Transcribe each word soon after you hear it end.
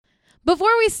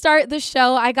Before we start the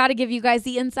show, I got to give you guys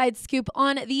the inside scoop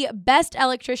on the best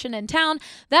electrician in town.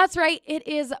 That's right, it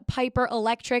is Piper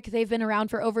Electric. They've been around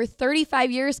for over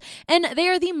 35 years, and they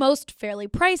are the most fairly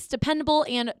priced, dependable,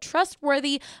 and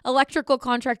trustworthy electrical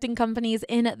contracting companies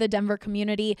in the Denver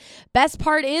community. Best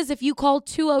part is if you call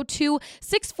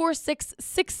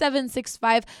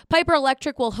 202-646-6765, Piper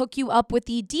Electric will hook you up with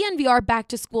the DNVR Back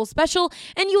to School special,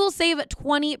 and you will save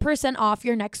 20% off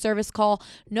your next service call.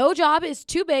 No job is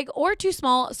too big or too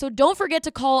small, so don't forget to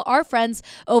call our friends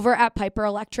over at Piper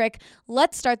Electric.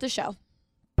 Let's start the show.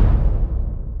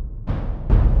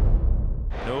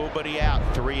 Nobody out.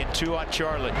 3-2 on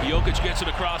Charlotte. Jokic gets it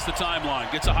across the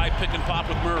timeline. Gets a high pick and pop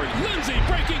with Murray. Lindsay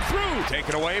breaking through.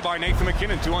 Taken away by Nathan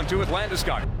McKinnon. 2-on-2 with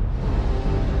Landeskog.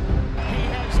 He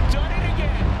has done it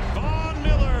again. Von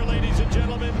Miller, ladies and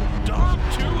gentlemen. Dom,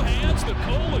 two hands,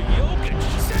 Nikola Jokic.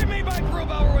 Save me by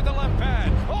Grubauer with the left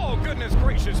pad. Oh, goodness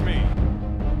gracious me.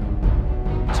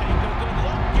 Take a good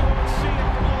look. You won't see it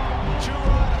for long.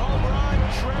 Two-run home run.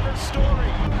 Trevor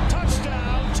Story.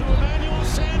 Touchdown to Emmanuel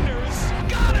Sanders.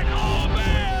 Got it. Oh,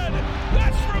 man.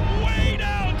 That's from way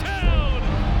downtown.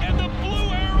 And the blue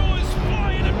arrow is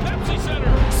flying at Pepsi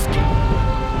Center. Score!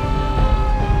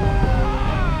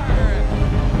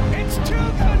 It's too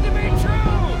good to be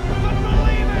true, but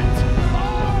believe it.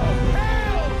 Oh,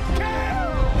 hail,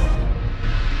 Cal!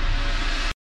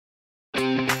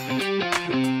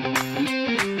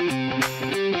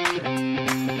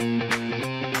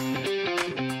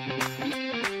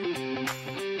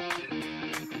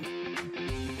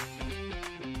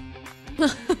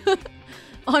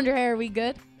 Andre, are we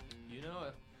good? You know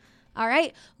it. All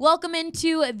right. Welcome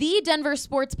into the Denver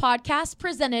Sports Podcast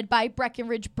presented by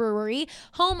Breckenridge Brewery,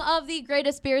 home of the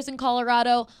greatest beers in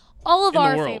Colorado. All of In the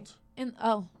our world. In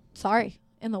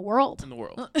the world. In the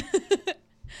world.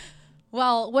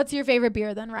 Well, what's your favorite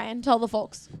beer then, Ryan? Tell the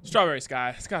folks. Strawberry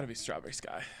Sky. It's got to be Strawberry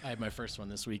Sky. I had my first one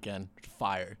this weekend.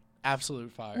 Fire.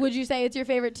 Absolute fire. Would you say it's your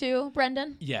favorite too,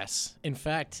 Brendan? Yes. In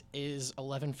fact, is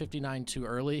 11:59 too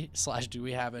early? / do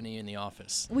we have any in the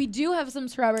office? We do have some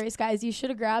Strawberry Skies. You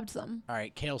should have grabbed some. All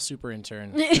right, Kale super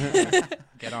intern.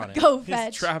 Get on it. Go He's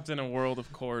fetch. trapped in a world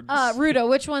of chords. Rudo,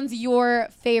 which one's your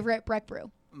favorite Breck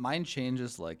Brew? Mine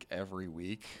changes like every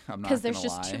week. I'm not 'Cause gonna there's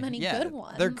just lie. too many Yeah, good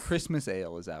ones. Their Christmas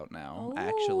ale is out now,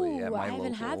 actually, at my I haven't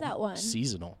local. had that one.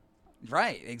 Seasonal.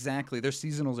 Right, exactly. Their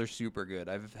seasonals are super good.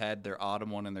 I've had their autumn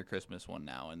one and their Christmas one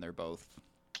now, and they're both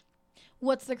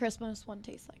What's the Christmas one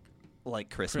taste like?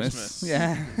 like Christmas. Christmas.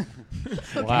 Yeah.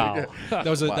 Wow. that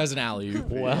was an alley.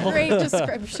 Well. Great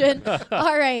description.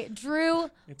 All right, Drew,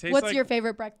 It tastes what's like, your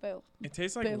favorite Breck Brew? It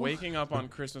tastes like Boo. waking up on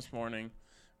Christmas morning,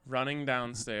 running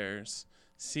downstairs,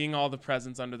 seeing all the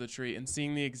presents under the tree, and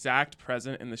seeing the exact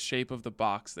present in the shape of the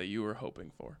box that you were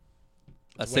hoping for.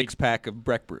 A 6-pack of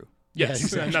Breck Brew.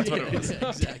 Yes, and that's what it was.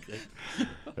 Exactly.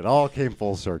 It all came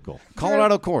full circle.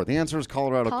 Colorado Core. The answer is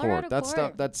Colorado Colorado Core. That's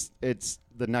Core. stuff. It's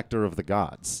the nectar of the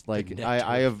gods. Like nectar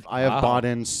I of have bought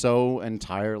in so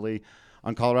entirely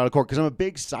on Colorado Core because I'm a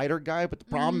big cider guy. But the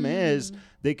problem is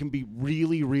they can be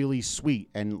really, really sweet,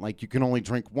 and like you can only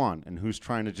drink one. And who's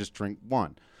trying to just drink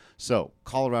one? So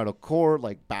Colorado Core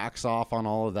like backs off on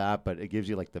all of that, but it gives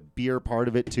you like the beer part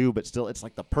of it too. But still, it's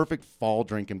like the perfect fall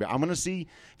drinking beer. I'm gonna see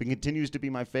if it continues to be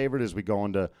my favorite as we go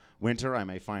into winter. I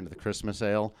may find the Christmas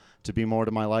ale to be more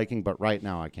to my liking, but right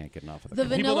now I can't get enough of The it.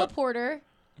 vanilla porter.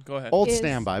 Go ahead. Old is-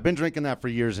 standby. I've been drinking that for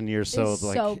years and years. So is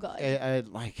like, so good.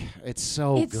 It's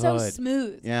so It's good. so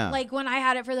smooth. Yeah. Like when I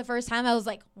had it for the first time, I was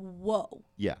like, whoa.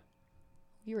 Yeah.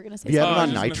 You were going to say Yeah, something. but I on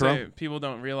was just Nitro? gonna say, people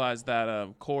don't realize that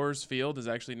Coors Field is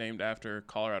actually named after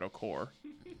Colorado Core.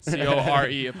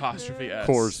 CORE''S.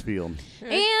 Coors Field.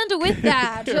 And with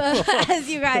that, as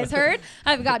you guys heard,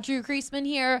 I've got Drew Kreisman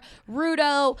here,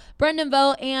 Rudo, Brendan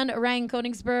Vo, and Ryan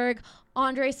Koenigsberg.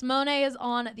 Andre Simone is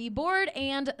on the board,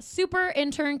 and super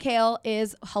intern Kale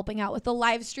is helping out with the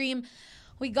live stream.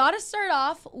 We got to start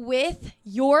off with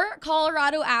your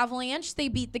Colorado Avalanche. They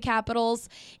beat the Capitals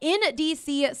in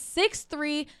D.C.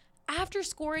 6-3 after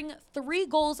scoring 3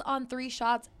 goals on 3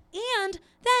 shots. And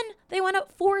then they went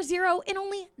up 4-0 in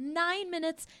only 9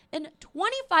 minutes and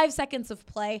 25 seconds of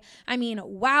play. I mean,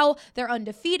 wow. They're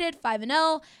undefeated,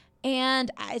 5-0.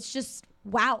 And it's just,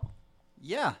 wow.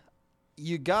 Yeah.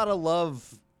 You gotta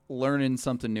love learning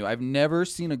something new. I've never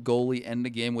seen a goalie end a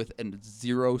game with a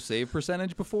 0 save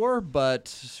percentage before, but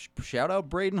shout out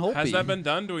Braden Holtby. Has that been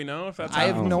done? Do we know if that's I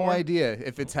have happened no before? idea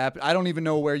if it's happened. I don't even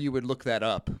know where you would look that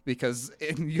up because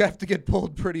you have to get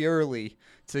pulled pretty early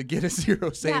to get a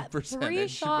 0 save Yeah, percentage. 3 but-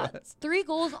 shots, 3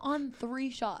 goals on 3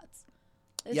 shots.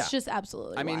 It's just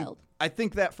absolutely I mean, wild. I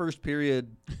think that first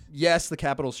period, yes, the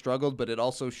Capitals struggled, but it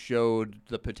also showed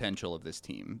the potential of this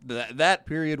team. That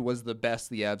period was the best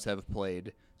the Avs have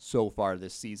played so far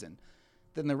this season.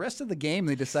 Then the rest of the game,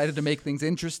 they decided to make things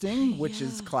interesting, which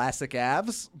is classic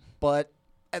Avs. But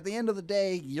at the end of the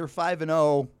day, you're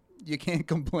 5-0. You can't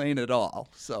complain at all.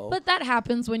 So, But that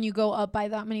happens when you go up by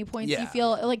that many points. Yeah. You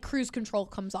feel like cruise control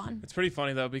comes on. It's pretty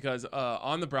funny, though, because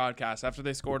on the broadcast, after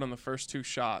they scored on the first 2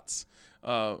 shots,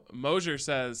 Mosier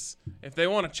says if they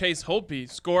want to chase Holtby,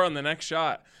 score on the next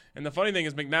shot. And the funny thing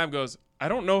is McNabb goes, I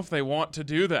don't know if they want to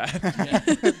do that.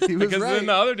 he was Because right. then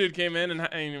the other dude came in, and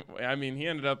I mean, he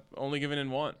ended up only giving in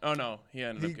 1. Oh, no, he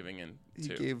ended up giving in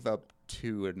 2. He gave up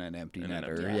 2 and an empty And an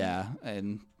netter. empty Yeah.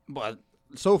 But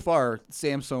so far,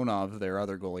 Samsonov, their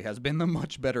other goalie, has been the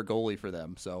much better goalie for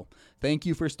them. So thank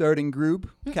you for starting group,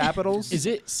 Capitals. Is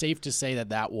it safe to say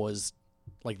that was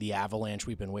like the avalanche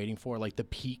we've been waiting for, like the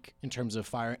peak in terms of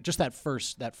fire? Just that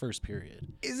first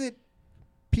period. Is it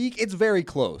peak? It's very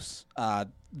close.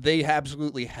 They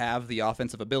absolutely have the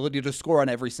offensive ability to score on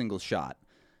every single shot.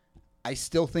 I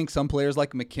still think some players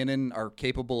like McKinnon are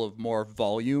capable of more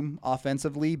volume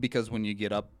offensively, because when you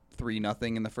get up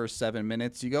 3-0 in the first 7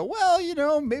 minutes, you go,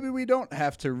 well, maybe we don't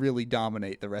have to really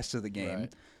dominate the rest of the game,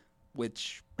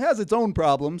 which has its own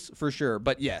problems for sure.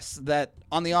 But yes, that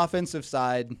on the offensive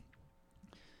side,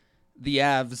 the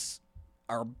Avs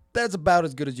that's about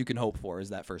as good as you can hope for, is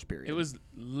that first period. It was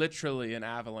literally an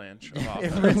avalanche of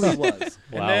offense. It really was.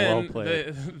 And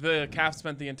then the Caps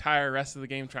spent the entire rest of the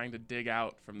game trying to dig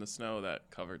out from the snow that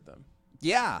covered them.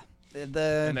 Yeah. And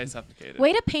they suffocated.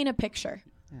 Way to paint a picture.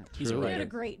 He's a You did writer. a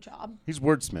great job. He's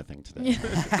wordsmithing today.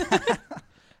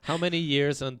 How many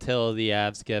years until the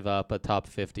Avs give up a top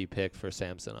 50 pick for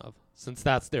Samsonov? Since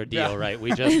that's their deal, right?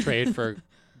 We just trade for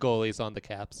goalies on the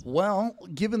Caps. Well,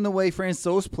 given the way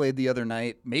Francouz played the other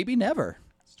night, maybe never.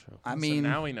 That's true. I So mean,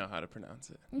 now we know how to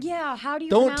pronounce it. Yeah, how do you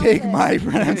don't pronounce take it? my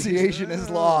pronunciation as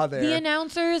law there. The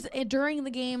announcers during the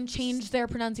game changed their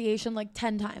pronunciation like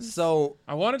 10 times. So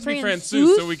I want it to be Francouz?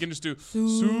 Francouz, so we can just do it's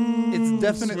when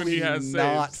definitely he has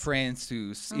not saves.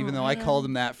 Francouz, even Oh, though I man. called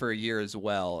him that for a year as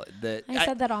well. I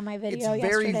said that on my It's video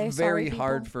very, yesterday. very Sorry,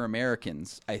 hard people. for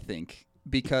Americans, I think,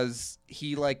 because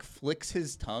he flicks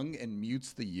his tongue and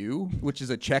mutes the U, which is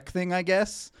a Czech thing, I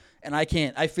guess. And I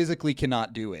physically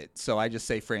cannot do it, so I just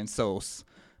say Francouz.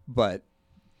 But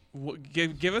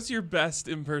Give us your best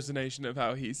impersonation of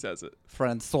how he says it.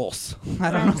 Francouz.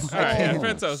 I don't know. All right, yeah, Oh.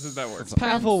 Francouz is that word.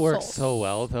 Pavel works Francouz. so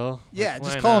well, though. Yeah, Like,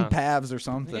 just why call him not? Pavs or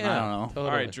something. Yeah, I don't know. totally.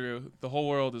 All right, Drew. The whole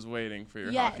world is waiting for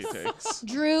your Yes. hockey takes.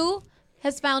 Drew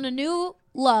has found a new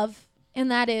love, and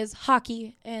that is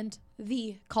hockey and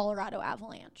the Colorado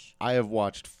Avalanche. I have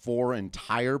watched 4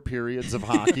 entire periods of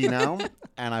hockey now,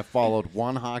 and I followed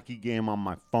one hockey game on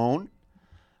my phone.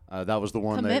 That was the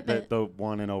one Commitment. the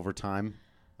one in overtime.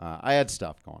 I had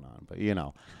stuff going on,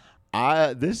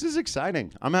 but this is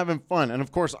exciting. I'm having fun, and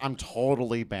of course, I'm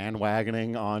totally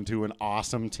bandwagoning onto an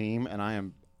awesome team, and I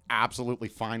am absolutely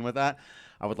fine with that.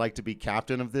 I would like to be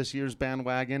captain of this year's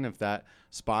bandwagon if that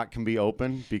spot can be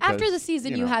open. Because After the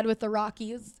season you know, had with the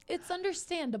Rockies, it's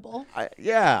understandable. I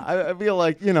feel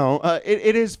like,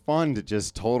 it is fun to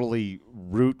just totally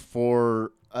root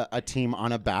for a team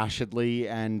unabashedly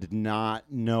and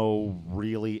not know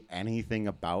really anything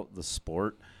about the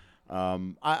sport.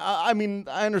 I mean,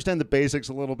 I understand the basics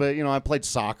a little bit. I played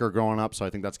soccer growing up, so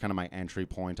I think that's kind of my entry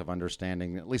point of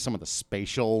understanding at least some of the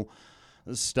spatial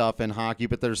stuff in hockey,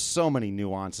 but there's so many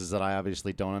nuances that I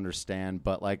obviously don't understand.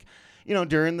 But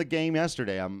during the game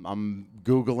yesterday, I'm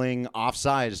Googling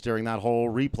offsides during that whole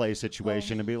replay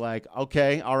situation to be like,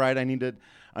 okay, all right, I need to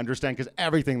understand, because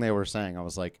everything they were saying, I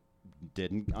was like,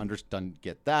 didn't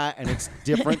get that, and it's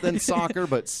different than soccer,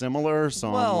 but similar.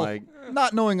 So I'm like,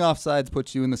 not knowing offsides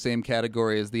puts you in the same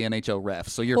category as the NHL refs,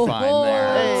 so you're Oh. fine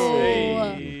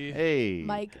there. hey.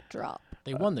 Mic drop.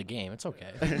 They won the game. It's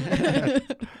okay.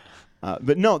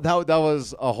 But no, that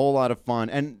was a whole lot of fun,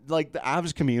 and the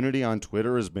Avs community on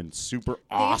Twitter has been super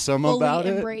awesome They fully about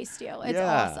it. embraced you. It's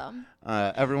Yeah. awesome.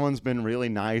 Everyone's been really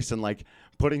nice and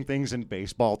putting things in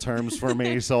baseball terms for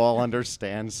me, so I'll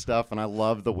understand stuff, and I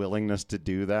love the willingness to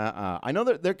do that. I know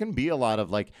that there can be a lot of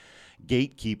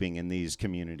gatekeeping in these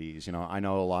communities. I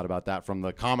know a lot about that from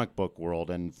the comic book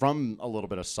world and from a little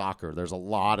bit of soccer. There's a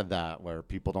lot of that where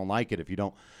people don't like it if you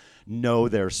don't know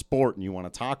their sport and you want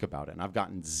to talk about it, and I've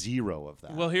gotten 0 of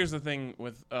that. Well, here's the thing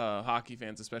with hockey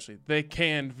fans especially. They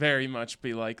can very much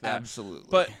be like that. Absolutely.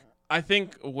 But I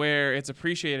think where it's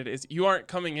appreciated is you aren't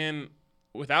coming in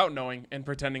without knowing and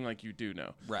pretending like you do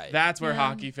know. Right. That's where Yeah.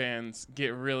 hockey fans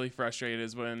get really frustrated,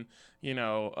 is when,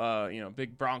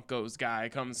 big Broncos guy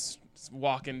comes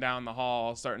walking down the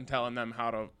hall starting telling them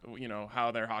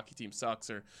how their hockey team sucks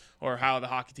or how the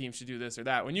hockey team should do this or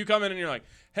that. When you come in and you're like,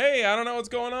 "Hey, I don't know what's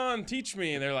going on, teach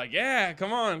me." And they're like, "Yeah,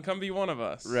 come on, come be one of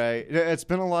us." Right. It's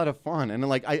been a lot of fun. And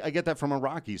like I get that from a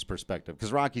Rockies perspective,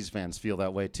 because Rockies fans feel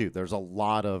that way too. There's a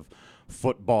lot of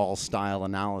football style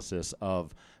analysis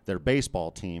of their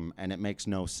baseball team, and it makes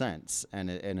no sense,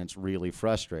 and it's really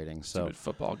frustrating. So Stupid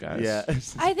football guys. yeah.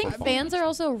 I think fans are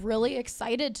also really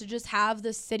excited to just have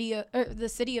the city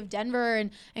of Denver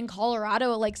and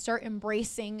Colorado like start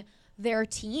embracing their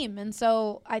team. And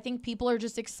so I think people are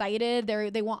just excited.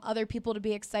 They want other people to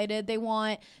be excited. They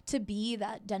want to be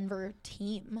that Denver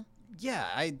team. Yeah,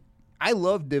 I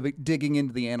love digging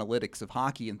into the analytics of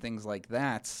hockey and things like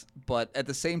that, but at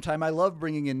the same time, I love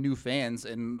bringing in new fans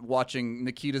and watching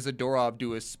Nikita Zadorov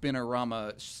do a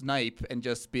spinorama snipe and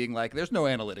just being like, "There's no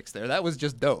analytics there. That was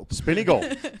just dope." Spinny goal.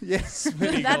 Yes.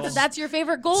 That's your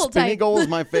favorite goal Spinny type. goal is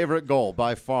my favorite goal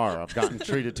by far. I've gotten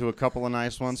treated to a couple of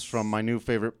nice ones from my new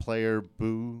favorite player,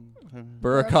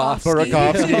 Burakovsky.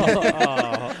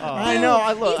 I know.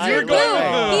 He's your boo.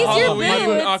 He's your boo.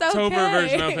 Halloween It's October okay.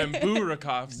 version of him,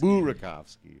 Burakovsky.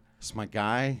 Burakovsky. It's my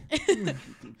guy.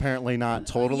 Apparently not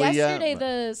totally yet. Yesterday, but-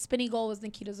 the spinny goal was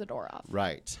Nikita Zadorov.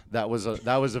 Right. That was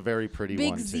a very pretty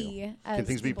Big one too. Z, as Can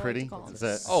things be people like to pretty? call him. Is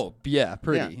that- Oh, yeah,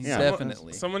 pretty. Yeah.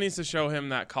 Definitely. Someone needs to show him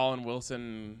that Colin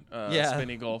Wilson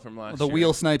spinny goal from last The year.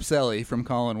 wheel snipe Selly from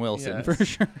Colin Wilson, Yes. for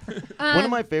sure. One of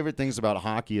my favorite things about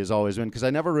hockey has always been, because I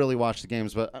never really watched the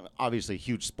games, but I'm obviously a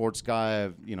huge sports guy.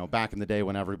 Back in the day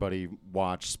when everybody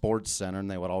watched Sports Center and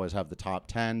they would always have the top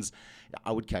 10s,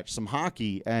 I would catch some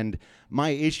hockey. And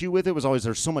my issue with it was always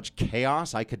there's so much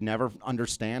chaos. I could never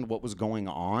understand what was going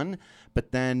on.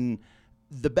 But then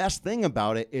the best thing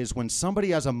about it is when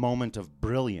somebody has a moment of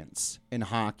brilliance in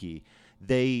hockey,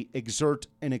 they exert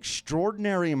an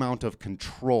extraordinary amount of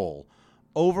control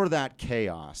over that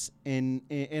chaos in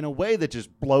a way that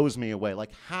just blows me away.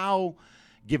 Like, how,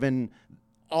 given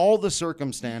all the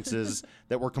circumstances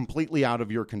that were completely out of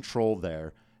your control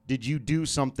there, did you do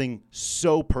something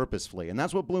so purposefully? And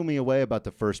that's what blew me away about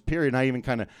the first period. And I even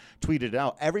kind of tweeted it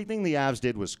out. Everything the Avs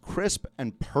did was crisp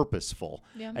and purposeful.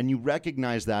 Yeah. And you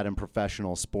recognize that in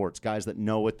professional sports, guys that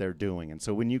know what they're doing. And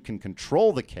so when you can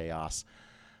control the chaos,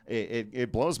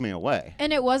 it blows me away.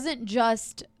 And it wasn't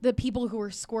just the people who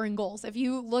were scoring goals. If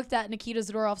you looked at Nikita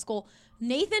Zadorov's goal,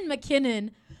 Nathan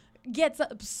McKinnon gets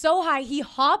up so high he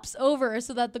hops over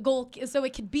so that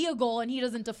it could be a goal and he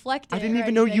doesn't deflect it. I didn't or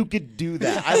even know anything. you could do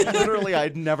that.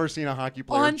 I'd never seen a hockey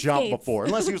player On jump skates. before,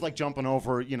 unless he was like jumping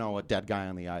over, a dead guy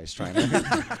on the ice trying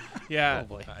to. Yeah,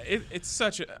 it's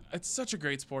such a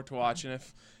great sport to watch. And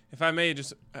if I may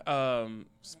just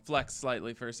flex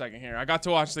slightly for a second here, I got to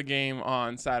watch the game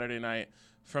on Saturday night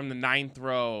from the 9th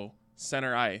row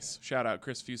center ice. Shout out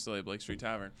Chris Fuselier, Blake Street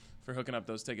Tavern, for hooking up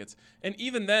those tickets. And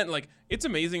even then, like, it's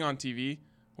amazing on TV.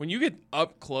 When you get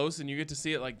up close and you get to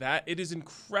see it like that, it is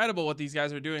incredible what these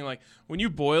guys are doing. Like, when you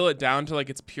boil it down to, like,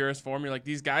 its purest form, you're like,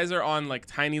 these guys are on, like,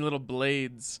 tiny little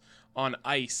blades on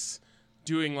ice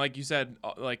doing, like you said,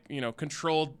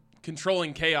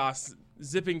 controlling chaos,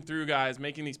 zipping through guys,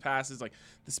 making these passes, like,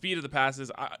 the speed of the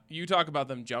passes. You talk about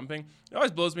them jumping. It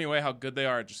always blows me away how good they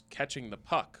are at just catching the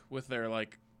puck with their,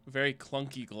 like, very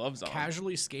clunky gloves on.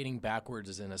 Casually skating backwards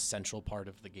is an essential part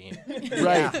of the game.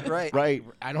 Right.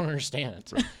 I don't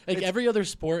understand. Like every other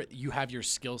sport, you have your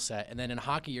skill set, and then in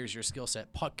hockey, here's your skill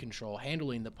set: puck control,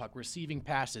 handling the puck, receiving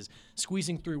passes,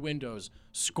 squeezing through windows,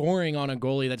 scoring on a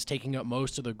goalie that's taking up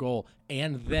most of the goal,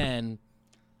 and then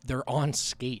they're on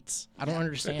skates. I don't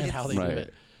understand how they do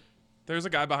it. There's a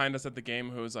guy behind us at the game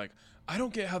who was like, I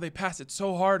don't get how they pass it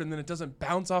so hard and then it doesn't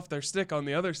bounce off their stick on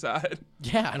the other side.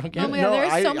 Yeah, I don't get Oh it. my God,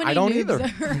 there's so many I don't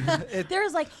noobs. either.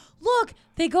 There's like, look,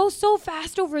 they go so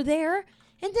fast over there,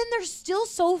 and then they're still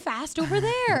so fast over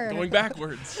there. Going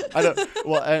backwards. I don't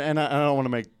want to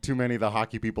make too many of the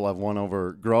hockey people I've won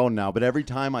over grown now, but every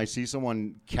time I see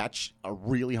someone catch a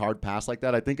really hard pass like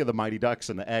that, I think of the Mighty Ducks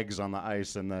and the eggs on the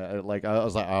ice, and I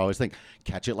always think,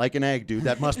 catch it like an egg, dude.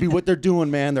 That must be what they're doing,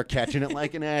 man. They're catching it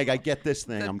like an egg. I get this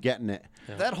thing. I'm getting it.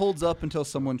 That holds up until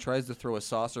someone tries to throw a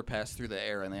saucer pass through the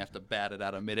air and they have to bat it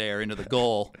out of midair into the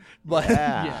goal. But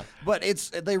but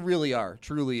they really are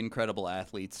truly incredible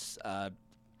athletes.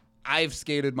 I've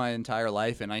skated my entire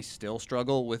life, and I still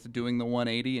struggle with doing the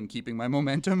 180 and keeping my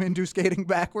momentum into skating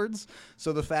backwards.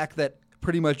 So the fact that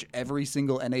pretty much every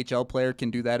single NHL player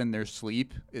can do that in their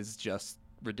sleep is just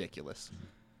ridiculous.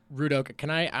 Rudo,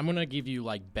 I'm going to give you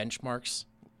like benchmarks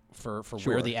for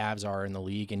Sure. where the Avs are in the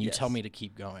league, and you Yes. tell me to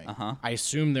keep going. Uh-huh. I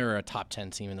assume they're a top 10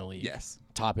 team in the league. Yes.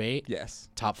 Top 8? Yes.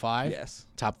 Top 5? Yes.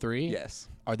 Top 3? Yes.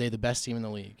 Are they the best team in the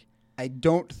league? I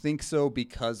don't think so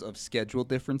because of schedule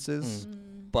differences,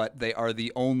 but they are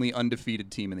the only undefeated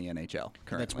team in the NHL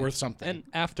currently. That's worth something. And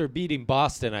after beating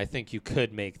Boston, I think you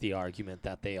could make the argument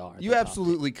that they are. You the top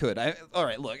absolutely could. All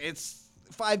right, look, it's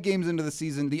 5 games into the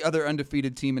season. The other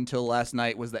undefeated team until last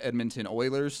night was the Edmonton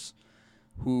Oilers,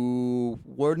 who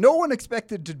were no one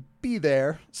expected to be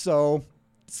there. So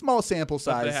small sample But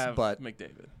size, they have but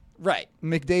McDavid. right.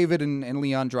 McDavid and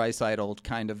Leon Draisaitl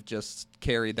kind of just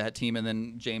carried that team, and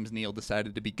then James Neal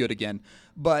decided to be good again.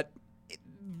 But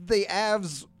the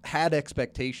Avs had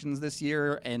expectations this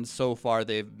year, and so far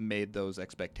they've made those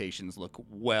expectations look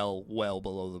well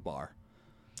below the bar.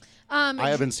 I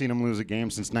haven't seen him lose a game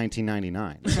since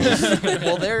 1999.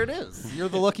 Well, there it is. You're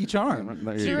the lucky charm.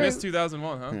 There you You go. missed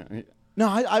 2001, huh? Yeah. No,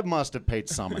 I must have paid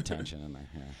some attention in there.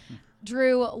 Yeah.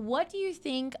 Drew, what do you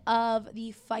think of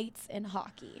the fights in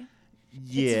hockey?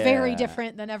 Yeah. It's very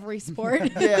different than every sport.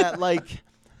 Yeah, like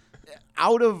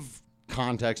out of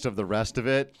context of the rest of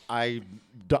it, I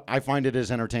find it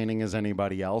as entertaining as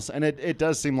anybody else, and it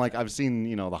does seem like I've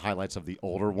seen the highlights of the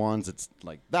older ones. It's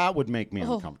like that would make me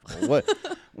uncomfortable.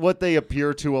 What they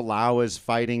appear to allow is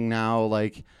fighting now,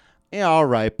 like. Yeah, all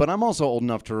right, but I'm also old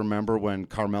enough to remember when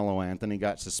Carmelo Anthony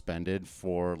got suspended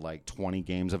for like 20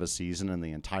 games of a season, and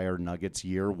the entire Nuggets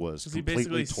year was 'Cause he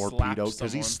completely basically torpedoed slapped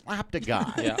because he someone. slapped a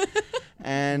guy. Yeah.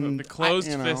 And The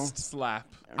closed I, fist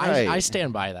slap. Right. I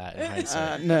stand by that. In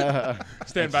hindsight. No.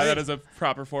 Stand by that as a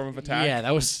proper form of attack. Yeah,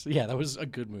 that was a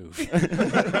good move. Glad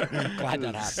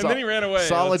that happened. And then he ran away.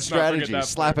 Solid Let's not forget strategy. that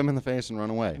Slap part. him in the face and run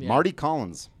away. Yeah. Marty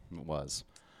Collins was.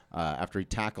 After he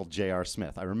tackled J.R.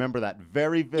 Smith. I remember that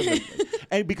very vividly.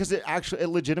 And because it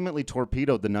legitimately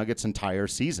torpedoed the Nuggets' entire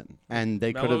season. And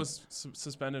they could Melo have. was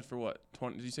suspended for what?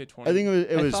 20? Did you say 20? I think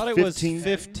it was I thought 15, it was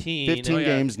 15. 15 Oh, yeah.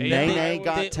 games. Eight. Nene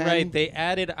got 10. Right, they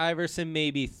added Iverson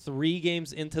maybe 3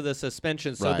 games into the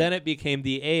suspension, so Right. then it became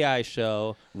the AI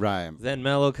show. Right. Then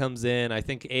Melo comes in. I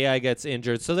think AI gets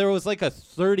injured. So there was like a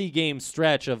 30-game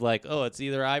stretch of like, oh, it's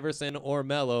either Iverson or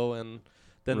Melo, and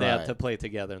then they had Right. to play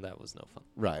together, and that was no fun.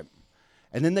 Right.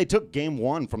 And then they took game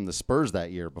 1 from the Spurs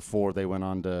that year before they went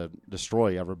on to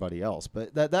destroy everybody else.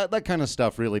 But that kind of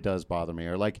stuff really does bother me.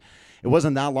 Or like, it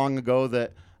wasn't that long ago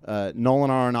that Nolan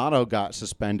Arenado got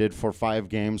suspended for 5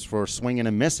 games for swinging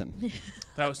and missing.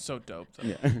 That was so dope. Though.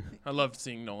 Yeah. I loved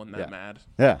seeing Nolan that Yeah. mad.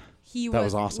 Yeah. He That was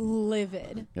was awesome.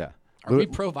 livid. Yeah. Are we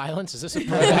pro-violence? Is this a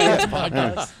pro-violence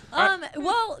podcast?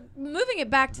 Well, moving it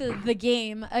back to the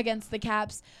game against the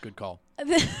Caps, Good call.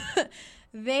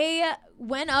 they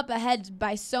went up ahead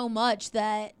by so much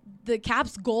that the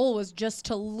Caps' goal was just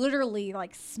to literally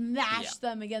like smash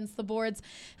them against the boards.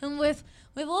 And with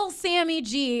little Sammy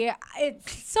G,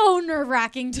 it's so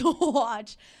nerve-wracking to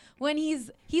watch when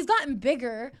he's gotten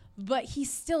bigger, but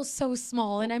he's still so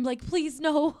small. And I'm like, please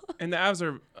no. And the Avs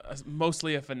are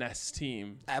mostly a finesse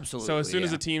team. Absolutely. So as soon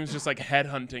as yeah. a team's just like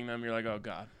headhunting them, you're like, oh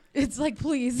god. It's like,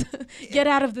 please get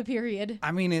out of the period.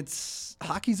 I mean,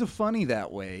 hockey's a funny that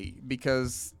way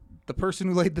because the person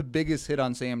who laid the biggest hit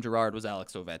on Sam Girard was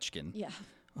Alex Ovechkin, Yeah.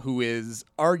 who is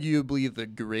arguably the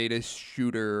greatest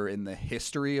shooter in the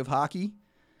history of hockey.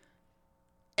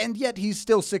 And yet he's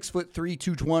still 6'3",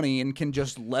 220, and can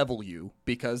just level you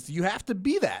because you have to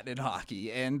be that in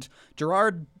hockey. And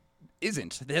Girard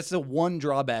isn't. That's the one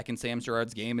drawback in Sam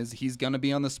Girard's game is he's going to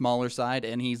be on the smaller side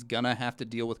and he's going to have to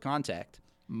deal with contact.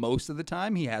 Most of the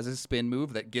time, he has his spin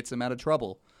move that gets him out of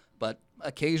trouble. But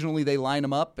occasionally they line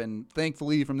him up, and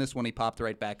thankfully from this one he popped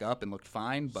right back up and looked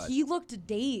fine. But He looked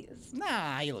dazed.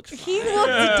 nah, he looks fine. He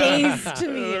looked dazed to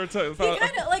me. They were He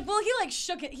kind of he like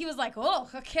shook it. He was like, oh,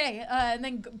 okay, and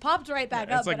then popped right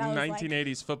back up. It's like and I was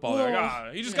 1980s football. They're whoa.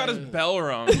 like, he just got his bell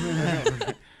rung.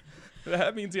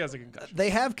 That means he has a concussion. They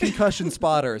have concussion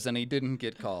spotters, and he didn't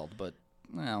get called. But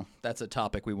well, that's a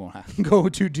topic we won't have to go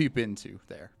too deep into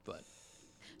there. But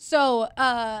So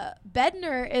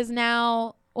Bednar is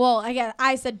now. Well,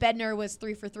 I said Bednar was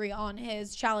 3 for 3 on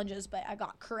his challenges, but I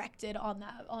got corrected on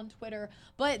that on Twitter.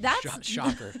 But that's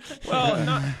Shocker.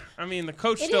 Well, I mean, the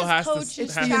coach It still is has to. coach's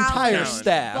it's the has to entire challenge.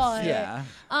 staff. But- Yeah,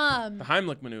 The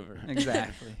Heimlich maneuver.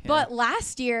 exactly. yeah. But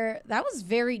last year, that was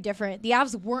very different. The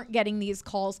Avs weren't getting these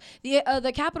calls.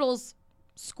 The Capitals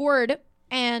scored,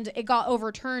 and it got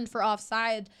overturned for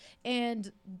offside.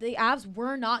 And the Avs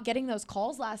were not getting those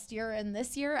calls last year. And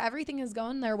this year, everything is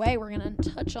going their way. We're going to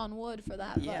touch on wood for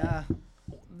that. Yeah.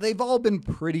 They've all been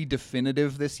pretty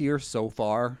definitive this year so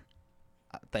far,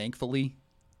 thankfully.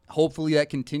 Hopefully that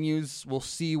continues. We'll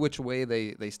see which way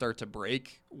they start to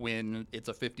break when it's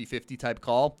a 50-50 type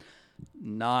call.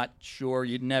 Not sure.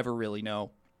 You'd never really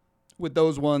know. With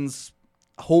those ones,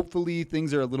 hopefully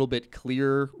things are a little bit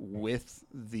clearer with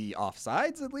the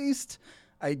offsides at least.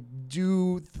 I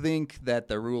do think that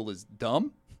the rule is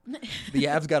dumb. The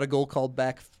Avs got a goal called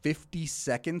back 50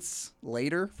 seconds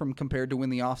later from compared to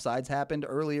when the offsides happened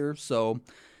earlier. So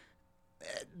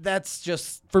that's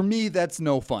just, for me, that's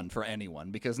no fun for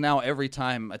anyone because now every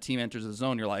time a team enters the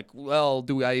zone, you're like, well,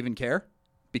 do I even care?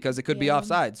 Because it could be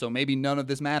offside. So maybe none of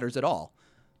this matters at all.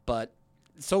 But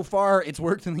so far, it's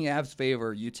worked in the Avs'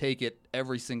 favor. You take it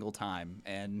every single time.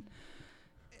 And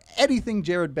anything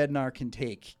Jared Bednar can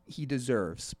take, he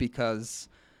deserves because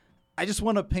I just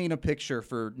want to paint a picture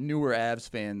for newer Avs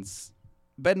fans.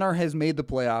 Bednar has made the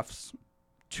playoffs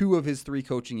 2 of his 3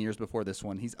 coaching years before this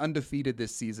one. He's undefeated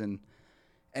this season,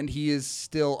 and he is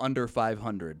still under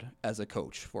 500 as a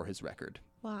coach for his record.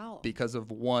 Wow. Because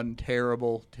of one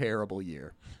terrible, terrible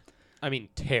year. I mean,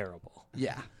 terrible.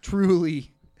 Yeah,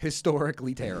 truly,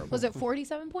 historically terrible. Was it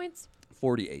 47 points?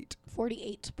 48.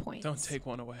 48 points. Don't take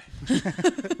one away.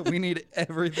 We need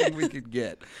everything we could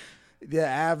get. The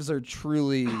Avs are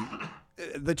truly,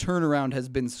 the turnaround has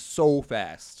been so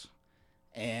fast.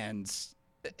 And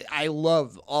I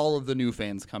love all of the new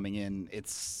fans coming in.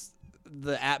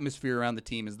 The atmosphere around the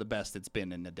team is the best it's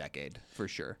been in a decade, for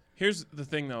sure. Here's the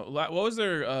thing, though. What was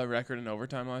their record in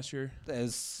overtime last year?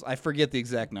 I forget the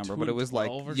exact number, but it was like,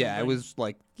 12 or yeah, it something? was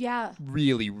like Yeah.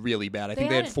 really, really bad. I think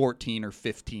they had had 14 or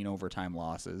 15 overtime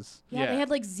losses. Yeah, they Yeah. had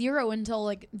like 0 until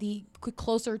like the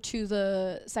closer to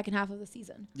the second half of the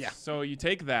season. Yeah. So you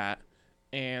take that,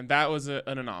 and that was an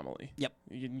anomaly. Yep.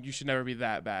 You should never be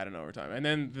that bad in overtime. And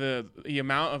then the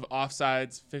amount of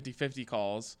offsides, 50-50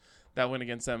 calls that went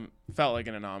against them felt like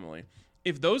an anomaly.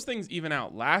 If those things even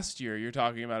out last year, you're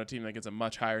talking about a team that gets a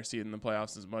much higher seed in the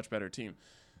playoffs, is a much better team.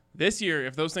 This year,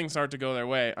 if those things start to go their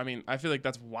way, I mean, I feel like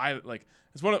that's why, like,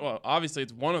 obviously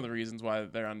it's one of the reasons why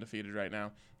they're undefeated right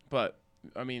now. But,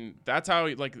 I mean, that's how,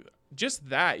 like, just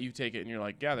that you take it and you're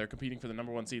like, yeah, they're competing for the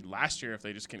number 1 seed last year if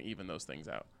they just can even those things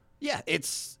out. Yeah,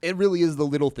 it really is the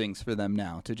little things for them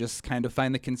now to just kind of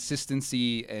find the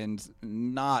consistency and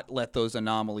not let those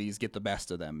anomalies get the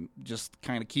best of them. Just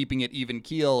kind of keeping it even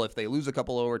keel. If they lose a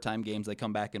couple overtime games, they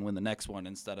come back and win the next one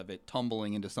instead of it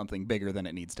tumbling into something bigger than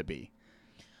it needs to be.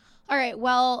 All right,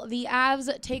 well, the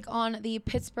Avs take on the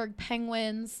Pittsburgh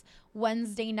Penguins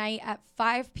Wednesday night at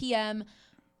 5 p.m.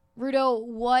 Rudo,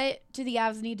 what do the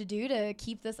Avs need to do to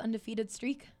keep this undefeated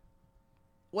streak?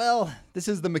 Well, this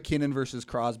is the McKinnon versus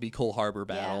Crosby Cole Harbor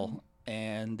battle,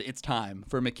 and it's time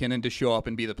for McKinnon to show up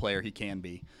and be the player he can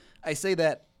be. I say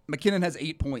that McKinnon has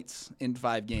 8 points in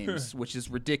 5 games, which is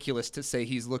ridiculous to say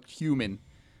he's looked human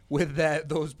with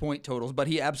those point totals, but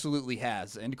he absolutely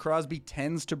has. And Crosby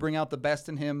tends to bring out the best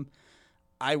in him.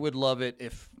 I would love it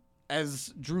if,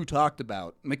 as Drew talked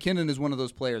about, McKinnon is one of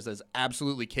those players that's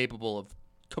absolutely capable of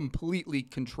completely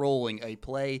controlling a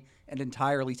play and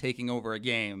entirely taking over a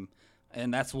game.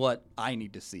 And that's what I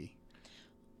need to see.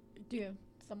 Do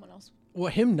someone else? Well,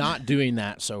 him not doing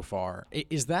that so far,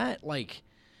 is that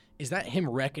him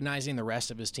recognizing the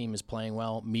rest of his team is playing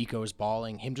well, Mikko's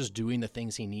balling, him just doing the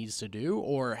things he needs to do,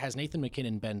 or has Nathan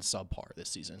McKinnon been subpar this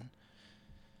season?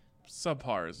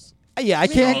 Subpar is Yeah, I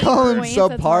can't call him Points,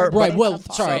 that's subpar. hard. Right. Right, Well,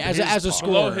 subpar. sorry. As a Below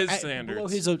scorer, his standards.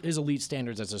 below his elite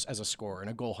standards as a scorer and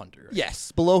a goal hunter.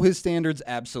 Yes, below his standards,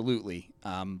 absolutely.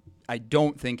 I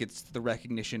don't think it's the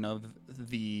recognition of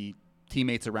the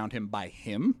teammates around him by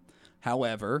him.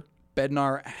 However,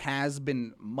 Bednar has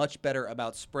been much better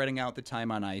about spreading out the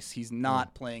time on ice. He's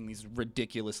not playing these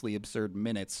ridiculously absurd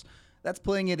minutes. That's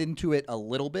playing it into it a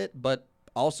little bit, but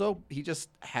also he just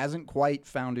hasn't quite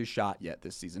found his shot yet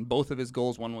this season. Both of his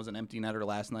goals, one was an empty netter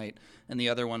last night, and the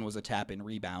other one was a tap-in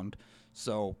rebound.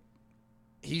 So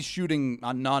he's shooting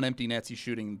on non-empty nets. He's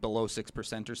shooting below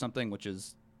 6% or something, which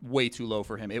is way too low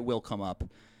for him. It will come up.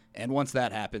 And once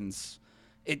that happens,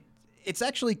 it's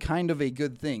actually kind of a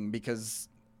good thing because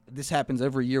this happens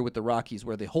every year with the Rockies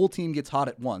where the whole team gets hot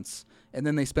at once and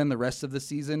then they spend the rest of the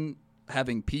season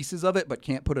having pieces of it but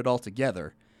can't put it all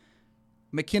together.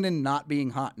 McKinnon not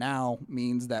being hot now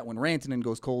means that when Rantanen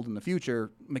goes cold in the future,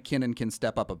 McKinnon can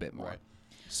step up a bit more. Right.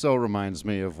 So reminds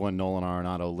me of when Nolan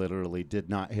Arenado literally did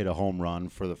not hit a home run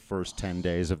for the first 10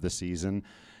 days of the season,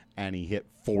 and he hit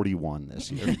 41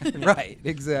 this year. Right,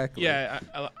 exactly. Yeah,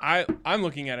 I'm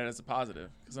looking at it as a positive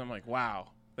because I'm like, wow,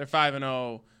 they're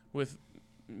 5-0 with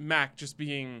Mac just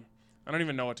being, I don't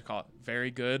even know what to call it,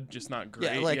 very good, just not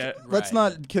great Yeah, like yet. let's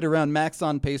not kid around. Mac's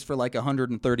on pace for like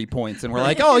 130 points, and we're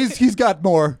like, oh, he's got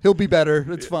more. He'll be better.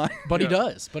 It's fine. But he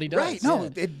does. Right? No,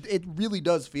 it really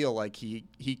does feel like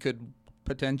he could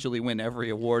potentially win every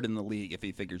award in the league if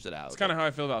he figures it out. It's kind of how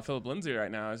I feel about Philip Lindsay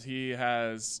right now. Is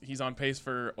he's on pace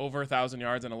for over 1,000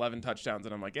 yards and 11 touchdowns,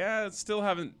 and I'm like, yeah, still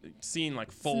haven't seen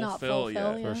like full fill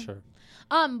yet. yeah. For sure.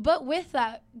 But with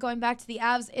that, going back to the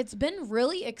Avs, it's been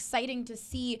really exciting to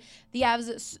see the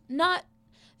Avs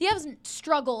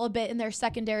struggle a bit in their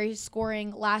secondary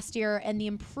scoring last year and the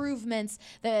improvements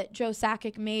that Joe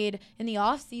Sakic made in the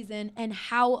offseason and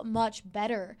how much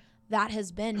better that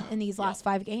has been in these last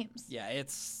 5 games. Yeah,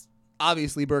 it's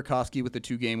obviously Burakovsky with the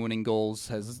 2 game-winning goals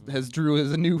has Drew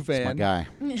as a new fan. My guy.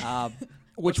 Which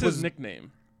What's was his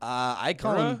nickname? I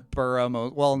call him Burra.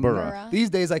 Well, Burra.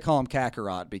 these days I call him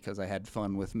Kakarot because I had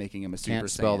fun with making him a Super Can't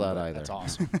spell Saiyan, that but either. That's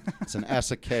awesome. It's an S,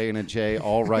 a K, and a J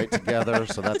all right together,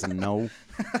 so that's a no.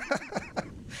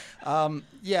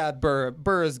 Yeah,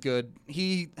 Burra's good.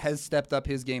 He has stepped up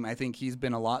his game. I think he's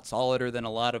been a lot solider than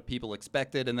a lot of people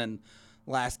expected. And then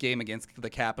last game against the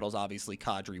Capitals, obviously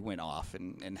Kadri went off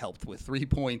and helped with 3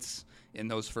 points in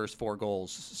those first 4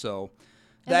 goals. So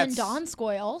And then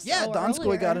Donskoy also. Yeah, Donskoy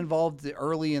earlier. got involved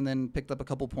early and then picked up a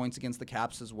couple points against the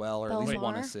Caps as well, or at least Belmar.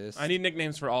 1 assist. I need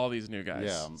nicknames for all these new guys.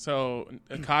 Yeah. So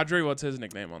Kadri, what's his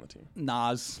nickname on the team?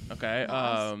 Nas. Okay.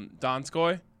 Nas.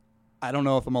 Donskoy. I don't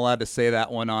know if I'm allowed to say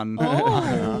that one on.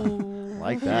 Oh.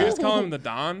 Like Can we that. just call him the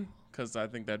Don? Because I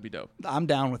think that'd be dope. I'm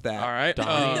down with that. All right.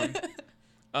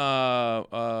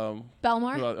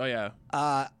 Belmar? Oh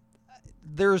yeah.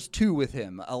 There's 2 with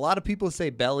him. A lot of people say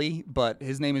Belly, but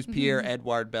his name is Mm-hmm. Pierre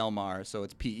Edouard Belmar, so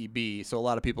it's PEB. So a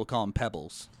lot of people call him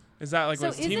Pebbles. Is that like So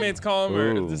what his is it- teammates call him,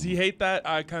 or Ooh. does he hate that?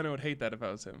 I kind of would hate that if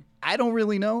I was him. I don't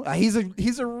really know. He's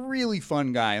a really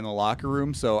fun guy in the locker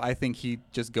room, so I think he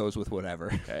just goes with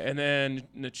whatever. Okay. And then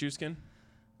Nichushkin.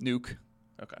 Nuke.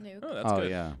 Okay. Nuke. Oh, that's Oh, good.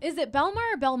 yeah. Is it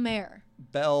Belmar or Belmare?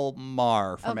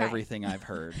 Belmar from Okay. everything I've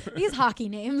heard. These hockey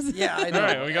names. Yeah, I All know.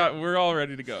 right, we're all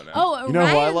ready to go now. Oh, You know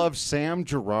who I Ryan- love? Sam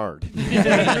Gerard.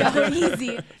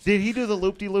 Easy. Did he do the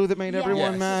loop-de-loo that made Yes.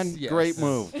 everyone Yes. mad? Yes. Great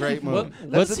move. Great move.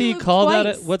 What's he Moved called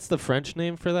twice. that? What's the French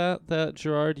name for that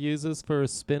Gerard uses for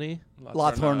spinny?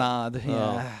 La Tornade.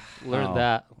 Yeah. Learn Oh.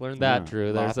 that. Learn that, Yeah.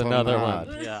 Drew. La There's another Tornade.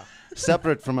 one. Yeah.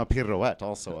 Separate from a pirouette,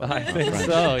 also. I think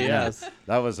so, yes.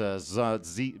 That was a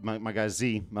Z, my guy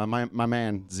Z, my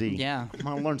man Z. Yeah. I'm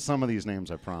going to learn some of these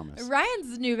names, I promise.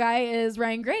 Ryan's new guy is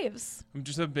Ryan Graves. I'm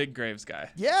just a big Graves guy.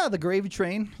 Yeah, the gravy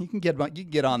train. You can get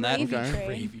on that. Gravy Okay. train.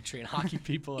 Gravy train hockey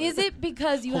people. Is it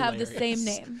because you have the Hilarious.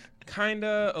 same name?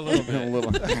 Kinda, a little A bit.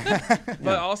 little.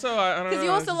 But also, I don't know. Because you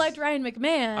it's also just- liked Ryan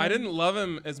McMahon. I didn't love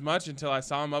him as much until I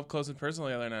saw him up close and personal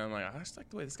the other night. I'm like, I just like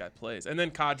the way this guy plays. And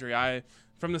then Kadri,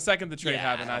 from the second the trade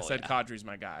happened, I said Kadri's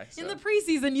my guy. In so. the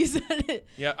preseason, you said it.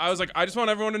 Yeah, I was like, I just want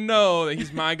everyone to know that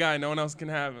he's my guy. No one else can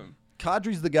have him.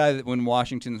 Kadri's the guy that when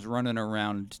Washington's running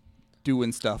around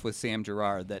doing stuff with Sam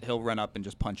Gerard, that he'll run up and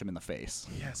just punch him in the face.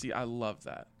 Yeah, see, I love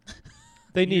that.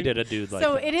 They needed a dude like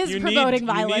So that. it is You need- promoting you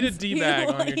violence. need a D-bag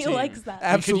on your he team. likes that. You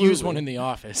Absolutely. could use one in the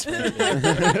office.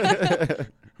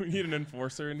 We need an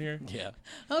enforcer in here. Yeah.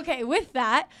 Okay, with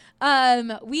that,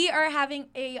 we are having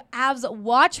a Avs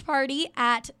watch party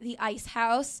at the Ice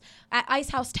House, at Ice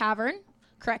House Tavern.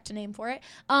 Correct name for it.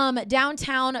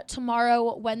 Downtown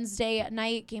tomorrow, Wednesday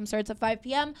night. Game starts at 5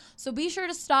 p.m. So be sure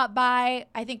to stop by.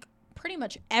 I think pretty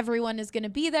much everyone is going to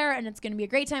be there, and it's going to be a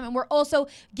great time. And we're also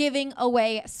giving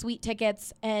away suite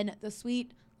tickets, and the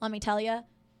suite, let me tell you,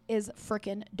 is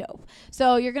freaking dope.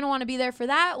 So you're going to want to be there for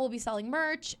that. We'll be selling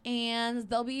merch, and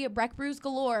there'll be Breck Brews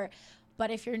galore.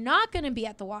 But if you're not going to be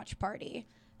at the watch party,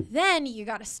 then you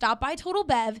got to stop by Total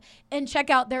Bev and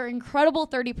check out their incredible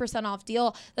 30% off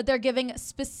deal that they're giving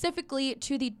specifically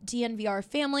to the DNVR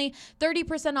family.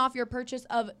 30% off your purchase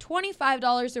of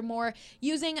 $25 or more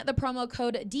using the promo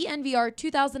code DNVR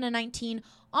 2019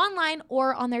 online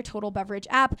or on their Total Beverage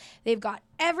app. They've got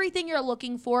everything you're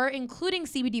looking for, including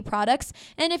CBD products.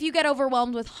 And if you get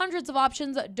overwhelmed with hundreds of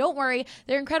options, don't worry.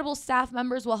 Their incredible staff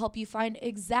members will help you find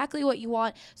exactly what you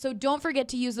want. So don't forget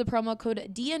to use the promo code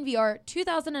DNVR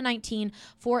 2019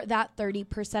 for that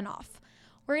 30% off.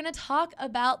 We're going to talk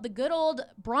about the good old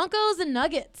Broncos and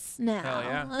Nuggets now. Hell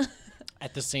yeah.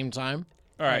 At the same time.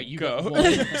 All right, you go. got 1,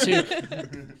 2.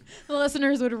 The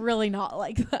listeners would really not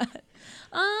like that.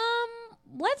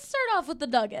 Let's start off with the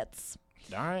Nuggets.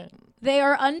 All right. They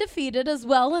are undefeated as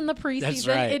well in the preseason. That's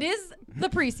right. It is the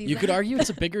preseason. You could argue it's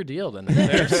a bigger deal than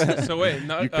that. So wait, You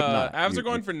could not. Avs You are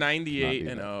going could for not 98 do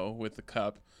and that. 0 with the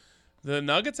cup. The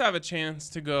Nuggets have a chance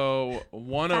to go Fast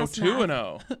 102 and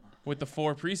 0 with the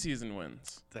 4 preseason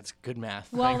wins. That's good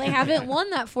math. Well, they haven't won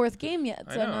that 4th game yet,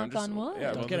 I so know, I'm knock just- on wood. yeah,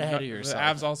 Don't well, get the ahead of Nu-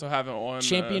 yourself. The Avs also haven't won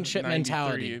Championship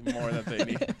 93 mentality. more that they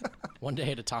need. One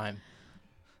day at a time.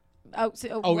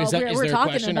 is there a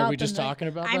question? Are we just talking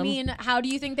about them? I mean, how do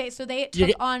you think they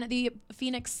took on the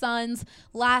Phoenix Suns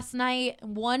last night,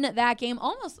 won that game,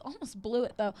 almost blew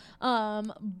it though.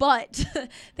 But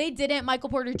they didn't. Michael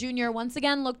Porter Jr. once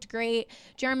again looked great.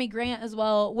 Jeremy Grant as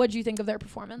well. What do you think of their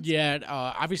performance? Yeah,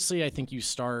 obviously I think we'll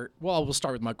start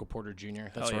with Michael Porter Jr.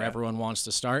 That's where everyone wants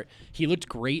to start. He looked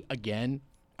great again.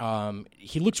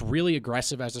 He looks really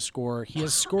aggressive as a scorer. He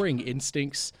has scoring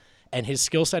instincts. And his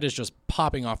skill set is just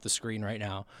popping off the screen right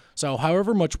now. So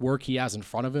however much work he has in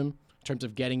front of him in terms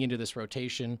of getting into this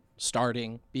rotation,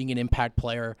 starting, being an impact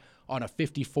player on a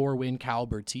 54-win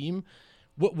caliber team,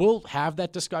 we'll have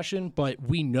that discussion, but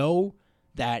we know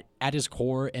that at his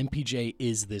core, MPJ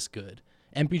is this good.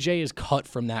 MPJ is cut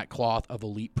from that cloth of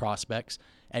elite prospects.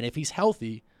 And if he's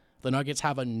healthy, the Nuggets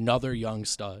have another young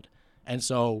stud. And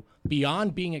so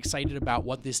beyond being excited about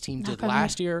what this team did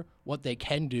last year, what they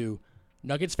can do,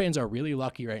 Nuggets fans are really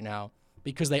lucky right now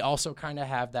because they also kind of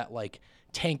have that like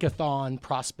tankathon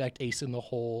prospect ace in the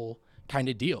hole kind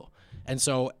of deal. And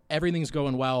so everything's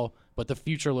going well, but the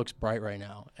future looks bright right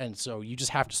now. And so you just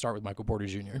have to start with Michael Porter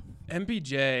Jr.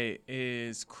 MPJ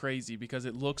is crazy because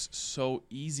it looks so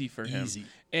easy for him.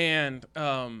 And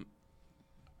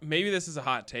maybe this is a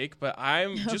hot take, but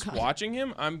I'm watching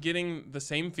him. I'm getting the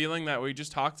same feeling that we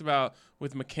just talked about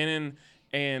with McKinnon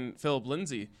and Philip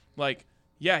Lindsay. Like,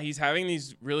 yeah, he's having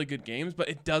these really good games, but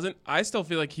I still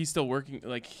feel like he's still working.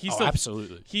 Like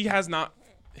absolutely. He has not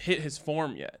hit his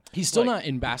form yet. He's still not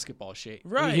in basketball shape.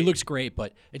 Right. I mean, he looks great,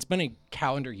 but it's been a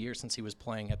calendar year since he was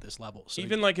playing at this level. So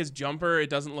even like his jumper,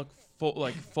 it doesn't look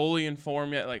fully in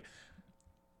form yet. Like,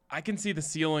 I can see the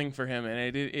ceiling for him, and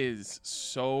it is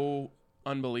so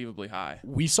unbelievably high.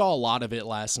 We saw a lot of it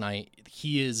last night.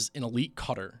 He is an elite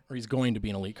cutter, or he's going to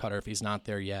be an elite cutter if he's not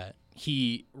there yet.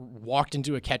 He walked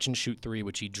into a catch-and-shoot three,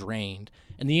 which he drained.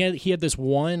 And he had this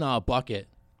one bucket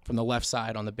from the left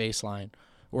side on the baseline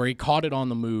where he caught it on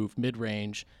the move,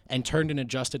 mid-range, and turned and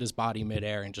adjusted his body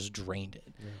midair and just drained it.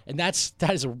 Yeah. And that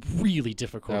is a really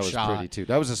difficult shot. That was pretty, too.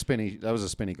 That was a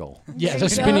spinny goal. Yeah, it's a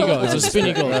spinny goal. It's a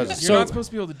spinny goal. You're not supposed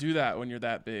to be able to do that when you're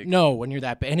that big. No, when you're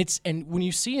that big. And when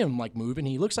you see him, like, moving,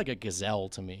 he looks like a gazelle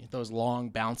to me, those long,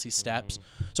 bouncy steps.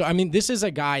 So, I mean, this is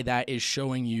a guy that is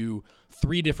showing you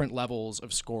 3 different levels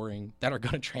of scoring that are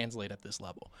going to translate at this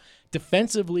level.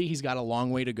 Defensively, he's got a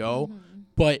long way to go,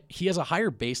 but he has a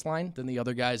higher baseline than the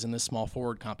other guys in this small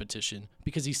forward competition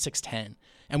because he's 6'10".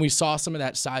 And we saw some of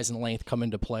that size and length come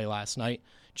into play last night,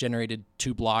 generated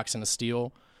 2 blocks and a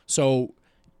steal. So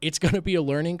it's going to be a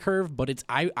learning curve, but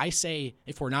I say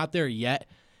if we're not there yet,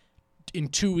 in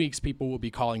 2 weeks, people will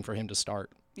be calling for him to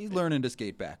start. He's learning to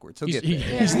skate backwards. He'll get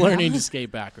there. He's learning to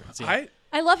skate backwards. Yeah.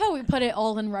 I love how we put it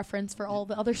all in reference for all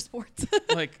the other sports.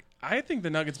 Like, I think the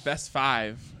Nuggets' best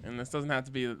 5, and this doesn't have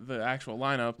to be the actual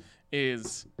lineup,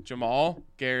 is Jamal,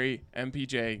 Gary,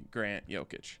 MPJ, Grant,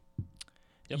 Jokic.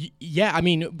 Yep. Yeah, I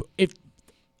mean, if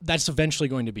that's eventually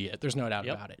going to be it. There's no doubt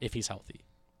about it if he's healthy.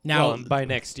 Now, by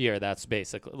next year, that's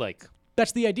basically like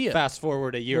that's the idea. Fast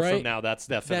forward a year from now, that's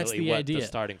definitely what idea. The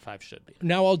starting 5 should be.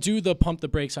 Now, I'll do the pump the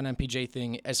brakes on MPJ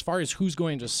thing. As far as who's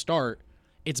going to start,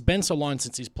 it's been so long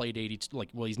since he's played 82.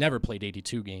 He's never played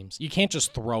 82 games. You can't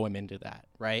just throw him into that,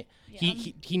 right? Yeah.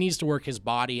 He needs to work his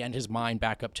body and his mind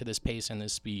back up to this pace and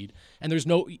this speed. And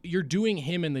you're doing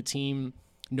him and the team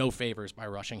no favors by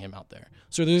rushing him out there.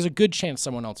 So there's a good chance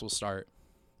someone else will start.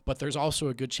 But there's also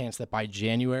a good chance that by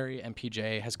January,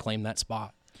 MPJ has claimed that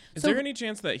spot. Is there any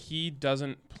chance that he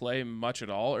doesn't play much at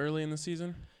all early in the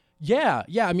season? Yeah.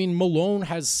 I mean, Malone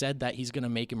has said that he's going to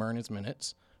make him earn his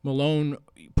minutes. Malone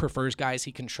prefers guys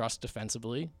he can trust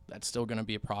defensively. That's still going to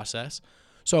be a process.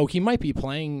 So he might be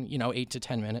playing, 8 to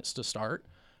 10 minutes to start.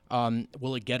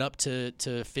 Will it get up to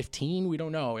 15? We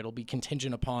don't know. It'll be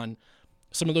contingent upon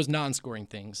some of those non-scoring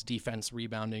things, defense,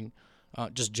 rebounding,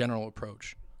 just general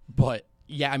approach. But,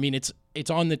 yeah, I mean, it's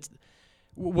on the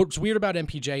what's weird about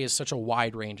MPJ is such a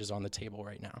wide range is on the table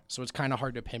right now. So it's kind of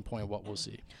hard to pinpoint what we'll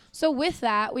see. So with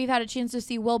that, we've had a chance to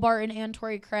see Will Barton and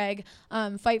Torrey Craig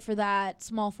fight for that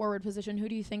small forward position. Who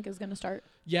do you think is going to start?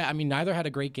 Yeah, I mean, neither had a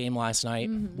great game last night.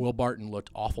 Will Barton looked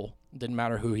awful. Didn't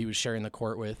matter who he was sharing the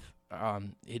court with.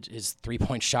 His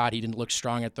three-point shot, he didn't look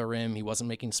strong at the rim. He wasn't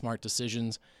making smart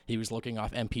decisions. He was looking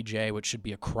off MPJ, which should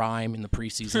be a crime in the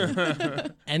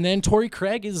preseason. And then Torrey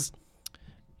Craig is...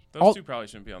 Those two probably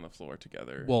shouldn't be on the floor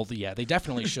together. Well, yeah, they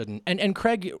definitely shouldn't. And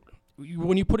Craig,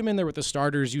 when you put him in there with the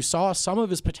starters, you saw some of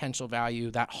his potential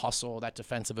value, that hustle, that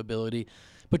defensive ability.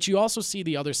 But you also see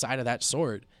the other side of that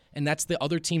sword, and that's the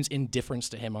other team's indifference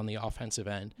to him on the offensive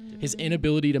end. His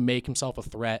inability to make himself a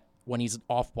threat when he's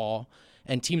off ball,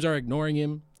 and teams are ignoring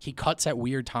him. He cuts at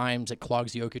weird times. It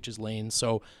clogs Jokic's lanes.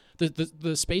 So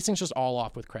The spacing's just all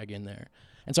off with Craig in there.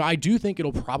 And so I do think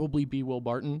it'll probably be Will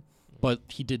Barton, but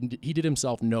he did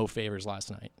himself no favors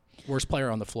last night. Worst player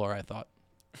on the floor, I thought.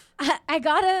 I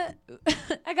gotta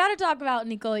talk about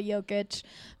Nikola Jokic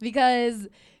because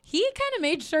he kind of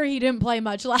made sure he didn't play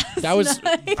much last That was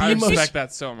night. I respect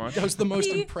that so much. That was the most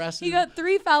impressive. He got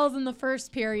 3 fouls in the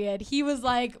first period. He was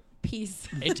like, peace.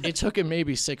 It took him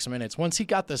maybe 6 minutes. Once he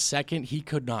got the second, he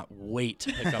could not wait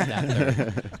to pick up that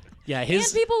third. Yeah, And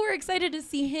his people were excited to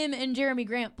see him and Jeremy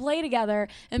Grant play together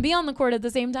and be on the court at the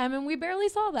same time, and we barely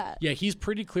saw that. yeah, he's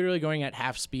pretty clearly going at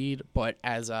half speed. But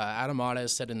as Adam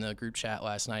Ottes said in the group chat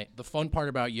last night, the fun part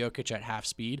about Jokic at half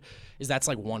speed is that's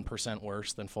like 1%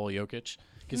 worse than full Jokic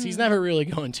because he's never really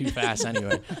going too fast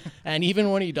anyway. And even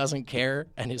when he doesn't care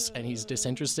and he's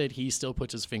disinterested, he still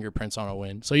puts his fingerprints on a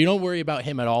win. So you don't worry about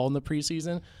him at all in the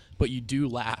preseason. But you do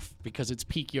laugh because it's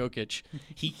peak Jokic.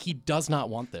 He does not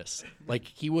want this. Like,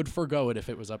 he would forgo it if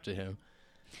it was up to him.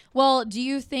 Well, do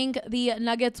you think the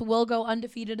Nuggets will go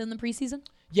undefeated in the preseason?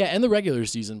 Yeah, and the regular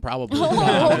season probably.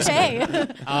 Oh, okay.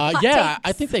 Yeah,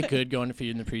 I takes. think they could go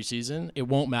undefeated in the preseason. It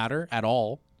won't matter at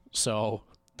all. So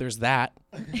there's that.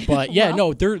 But yeah,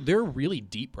 no, they're really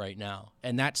deep right now.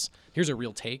 And here's a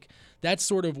real take. That's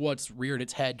sort of what's reared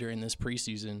its head during this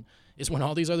preseason is when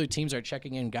all these other teams are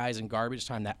checking in guys in garbage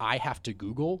time that I have to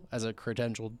Google as a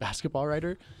credentialed basketball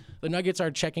writer. The Nuggets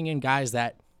are checking in guys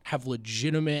that have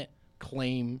legitimate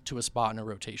claim to a spot in a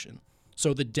rotation.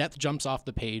 So the depth jumps off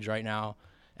the page right now.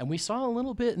 And we saw a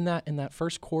little bit in that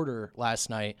first quarter last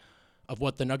night of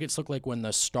what the Nuggets look like when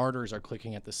the starters are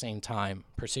clicking at the same time,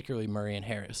 particularly Murray and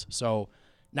Harris. So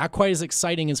not quite as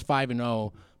exciting as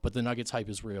 5-0, but the Nuggets hype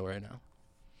is real right now.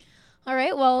 All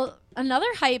right. Well, another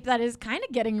hype that is kind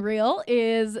of getting real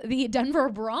is the Denver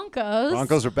Broncos.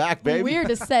 Broncos are back, baby. Weird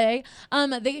to say.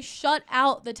 They shut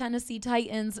out the Tennessee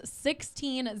Titans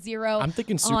 16-0 I'm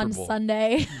thinking Super on Bowl.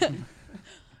 Sunday.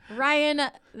 Ryan,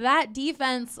 that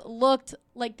defense looked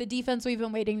like the defense we've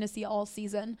been waiting to see all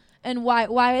season. And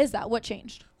why is that? What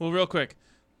changed? Well, real quick,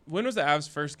 when was the Avs'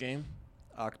 first game?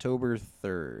 October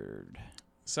 3rd.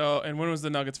 So, and when was the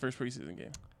Nuggets' first preseason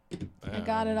game? I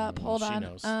got it up. Hold she on.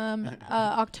 knows.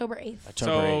 October 8th.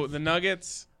 So the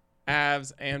Nuggets,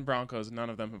 Avs, and Broncos, none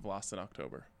of them have lost in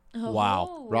October.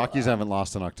 Wow. Rockies haven't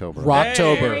lost in October.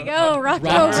 Rocktober. There we go.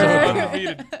 Rocktober. Rocktober.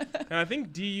 Undefeated. And I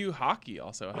think DU Hockey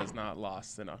also has not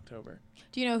lost in October.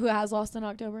 Do you know who has lost in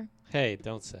October? Hey,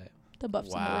 don't say it. The Buffs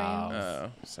Wow. and the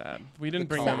Rams. Oh, sad. We didn't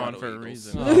bring them on for a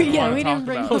reason. Oh, yeah, wanna we talk didn't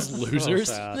bring about Those it. losers.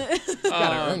 So sad.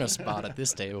 Gotta earn a spot at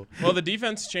this table. Well, the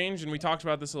defense changed, and we talked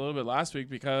about this a little bit last week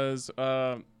because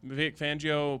Vic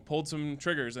Fangio pulled some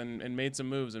triggers and made some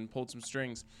moves and pulled some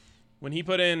strings. When he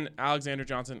put in Alexander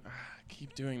Johnson, I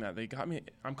keep doing that. They got me.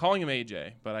 I'm calling him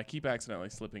AJ, but I keep accidentally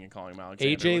slipping and calling him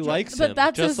Alexander. AJ which likes But him.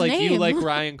 that's just his like you name. like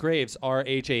Ryan Graves. Our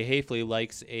AJ Hafley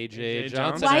likes AJ Johnson.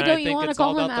 Johnson. Why and I don't you think want to it's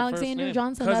all call him about the first Alexander name.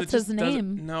 Johnson? 'cause it That's his just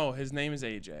doesn't- name. No, his name is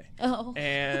AJ. Oh.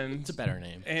 And It's a better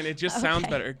name. and it just sounds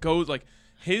Okay. better. It goes like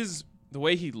the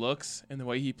way he looks and the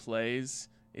way he plays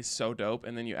is so dope.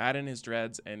 And then you add in his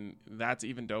dreads, and that's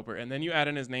even doper. And then you add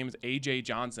in his name is AJ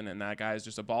Johnson, and that guy is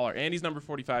just a baller. And he's number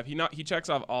 45. He checks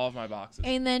off all of my boxes.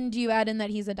 And then do you add in that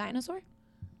he's a dinosaur?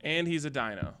 And he's a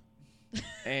dino.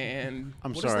 And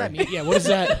I'm What does sorry. that mean? Yeah, what is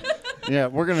that? Yeah,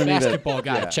 we're gonna need Basketball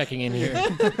guy yeah. checking in here.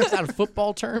 Is that a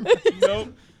football term?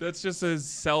 nope, that's just his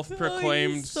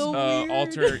self-proclaimed so weird.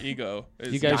 alter ego.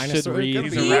 You guys should Dinosaur read could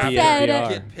the be. He said- DNVR.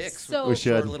 Kid picks So- with We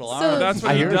should. little So- arms. That's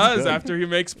what I he hear it's does good. after he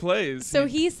makes plays. So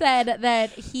he said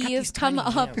that he's these come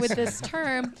tiny up hands. with this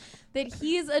term that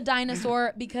he's a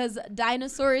dinosaur because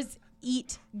dinosaurs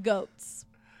eat goats.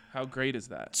 How great is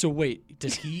that? So wait,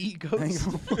 does he eat goats?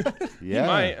 Yeah. He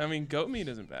might. I mean, goat meat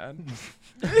isn't bad.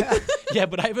 Yeah,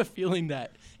 but I have a feeling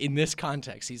that in this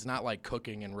context, he's not like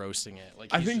cooking and roasting it.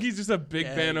 Like I think he's just a big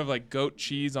Yeah. fan of like goat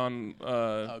cheese on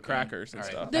crackers and All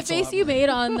right. stuff. The That's a face lot you more. made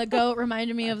on the goat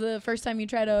reminded me of the first time you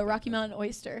tried a Rocky Mountain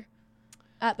oyster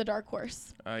at the Dark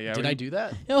Horse. Yeah, Did I do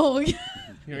that? Oh,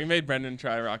 Yeah, we made Brendan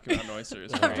try Rocky Mountain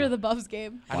oysters. after the Buffs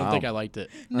game. I don't Wow. think I liked it.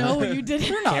 No, you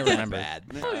didn't. Can't remember.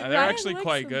 They're Ryan actually likes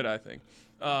quite them. good, I think.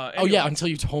 Oh Anyway, yeah, until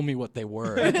you told me what they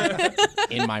were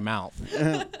in my mouth.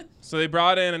 So they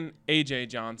brought in AJ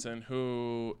Johnson,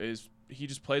 he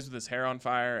just plays with his hair on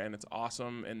fire, and it's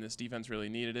awesome. And this defense really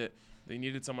needed it. They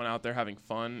needed someone out there having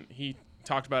fun. He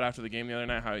talked about after the game the other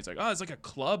night how he's like, oh, it's like a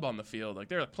club on the field. Like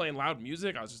they're playing loud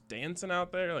music. I was just dancing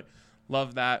out there. Like,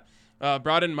 love that.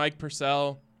 Brought in Mike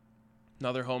Purcell,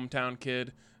 another hometown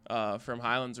kid from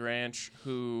Highlands Ranch,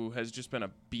 who has just been a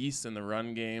beast in the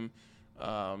run game.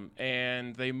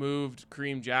 And they moved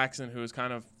Kareem Jackson, who was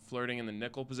kind of flirting in the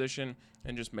nickel position,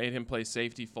 and just made him play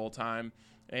safety full time.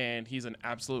 and he's an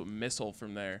absolute missile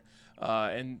from there.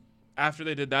 And after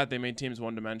they did that, they made teams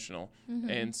one-dimensional.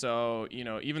 And so,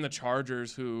 even the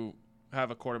Chargers, who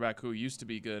have a quarterback who used to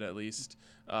be good at least,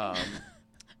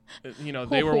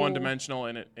 they were one-dimensional,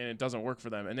 and it doesn't work for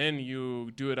them. And then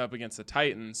you do it up against the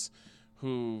Titans,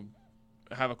 who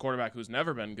have a quarterback who's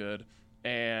never been good,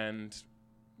 and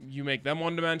you make them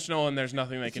one-dimensional, and there's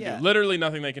nothing they can do. Literally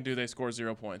nothing they can do. They score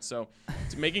 0 points. So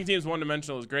making teams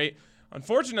one-dimensional is great.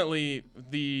 Unfortunately,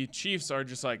 the Chiefs are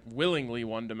just like willingly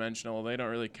one-dimensional. They don't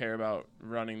really care about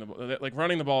running the ball. Like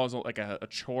running the ball is like a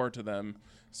chore to them.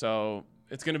 So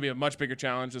it's going to be a much bigger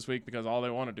challenge this week because all they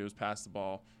want to do is pass the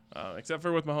ball. Except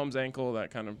for with Mahomes' ankle,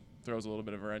 that kind of throws a little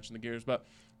bit of a wrench in the gears. But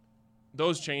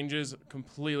those changes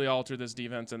completely alter this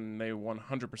defense, and they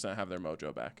 100% have their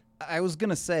mojo back. I was going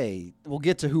to say, we'll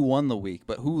get to who won the week,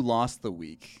 but who lost the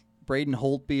week? Braden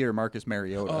Holtby or Marcus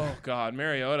Mariota? Oh, God,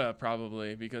 Mariota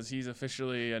probably, because he's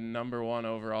officially a number 1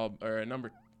 overall or a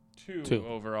number 2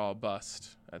 overall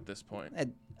bust at this point.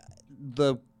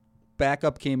 The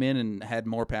backup came in and had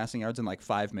more passing yards in like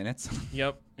 5 minutes.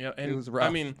 Yep. And it was rough. I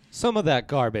mean, some of that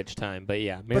garbage time, but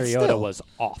yeah, Mariota was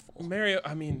awful.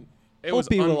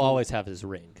 Holtby will always have his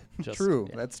ring. True,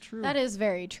 that's true. That is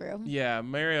very true. Yeah,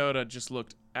 Mariota just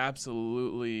looked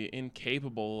absolutely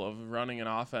incapable of running an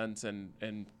offense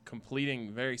and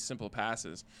completing very simple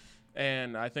passes.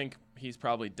 And I think he's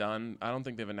probably done. I don't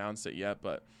think they've announced it yet,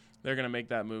 but they're going to make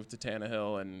that move to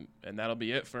Tannehill, and that'll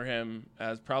be it for him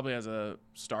as a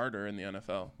starter in the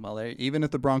NFL. Well, even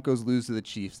if the Broncos lose to the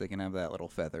Chiefs, they can have that little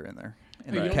feather in there.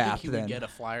 You don't think he would get a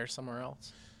flyer somewhere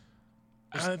else?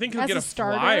 I think he'll get a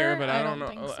starter, flyer, but I don't know.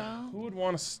 think so. Who would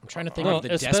want to? I'm trying to think of the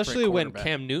desperate especially when quarterback.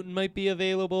 Cam Newton might be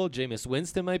available, Jameis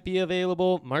Winston might be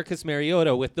available, Marcus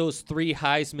Mariota with those 3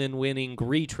 Heisman-winning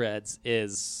retreads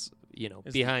is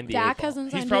behind the Dak 8 ball.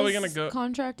 hasn't signed probably his gonna go-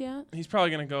 contract yet. He's probably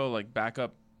going to go like back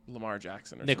up Lamar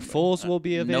Jackson or Nick something. Foles will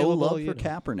be No available. love for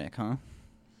Kaepernick, huh?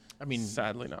 I mean,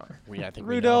 Sadly not. I think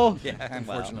Rudo. we know.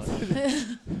 Unfortunately.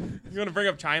 You want to bring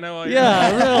up China while you're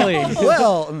Yeah, really.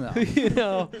 Well,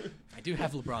 no. I do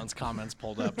have LeBron's comments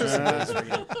pulled up. Just in case for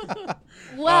you.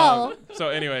 Well, So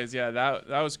anyways, yeah,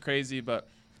 that was crazy, but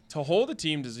to hold a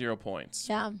team to 0 points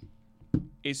yeah.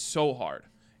 is so hard.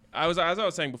 As I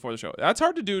was saying before the show, that's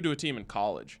hard to do to a team in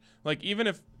college. Like even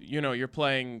if you're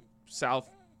playing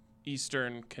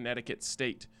Southeastern Connecticut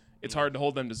State, it's hard to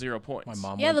hold them to 0 points. My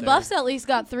mom. Yeah, went the there. Buffs at least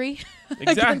got 3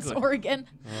 against Exactly. Oregon.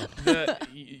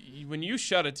 When you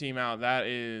shut a team out, that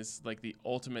is like the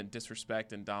ultimate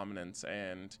disrespect and dominance,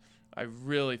 and I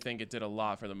really think it did a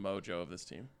lot for the mojo of this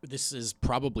team. This is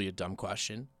probably a dumb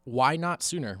question. Why not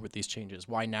sooner with these changes?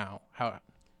 Why now? How?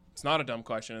 It's not a dumb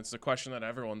question. It's a question that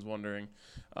everyone's wondering,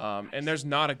 and there's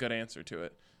not a good answer to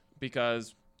it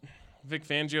because Vic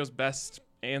Fangio's best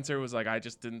answer was like, I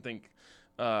just didn't think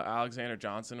Alexander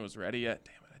Johnson was ready yet.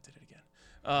 Damn it, I did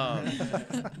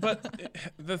it again. But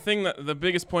the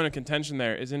biggest point of contention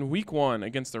there is in week 1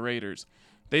 against the Raiders,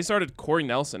 they started Corey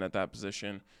Nelson at that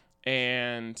position,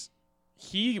 and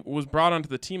he was brought onto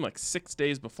the team like 6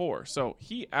 days before. So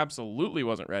he absolutely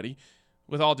wasn't ready.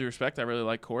 With all due respect, I really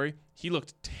like Corey. He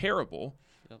looked terrible.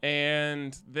 Yep.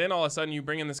 And then all of a sudden you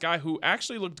bring in this guy who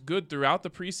actually looked good throughout the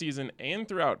preseason and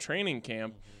throughout training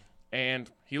camp,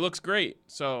 and he looks great.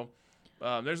 So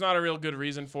there's not a real good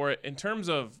reason for it. In terms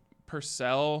of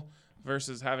Purcell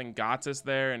versus having Gotsis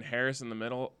there and Harris in the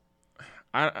middle,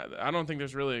 I don't think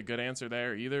there's really a good answer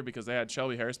there either because they had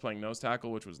Shelby Harris playing nose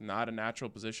tackle, which was not a natural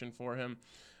position for him.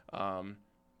 Adam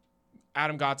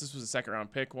Gotsis was a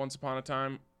second-round pick once upon a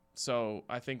time, so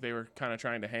I think they were kind of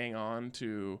trying to hang on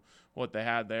to what they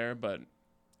had there. But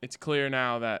it's clear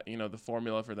now that the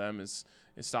formula for them is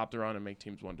stop the run and make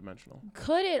teams one-dimensional.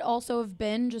 Could it also have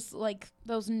been just like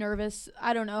those nervous,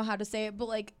 I don't know how to say it, but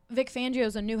like Vic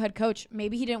Fangio's a new head coach.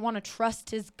 Maybe he didn't want to trust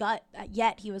his gut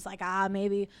yet. He was like,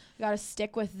 maybe I got to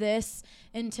stick with this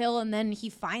and then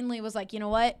he finally was like, you know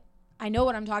what? I know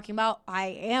what I'm talking about. I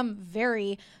am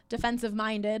very defensive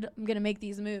minded. I'm going to make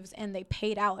these moves. And they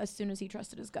paid out as soon as he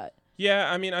trusted his gut.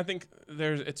 Yeah, I mean, I think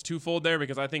it's twofold there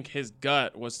because I think his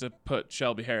gut was to put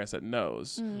Shelby Harris at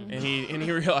nose, and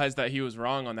he realized that he was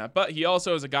wrong on that. But he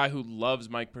also is a guy who loves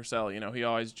Mike Purcell. He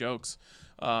always jokes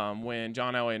when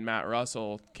John Elway and Matt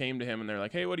Russell came to him and they're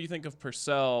like, "Hey, what do you think of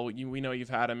Purcell? We know you've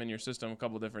had him in your system a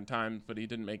couple of different times, but he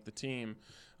didn't make the team.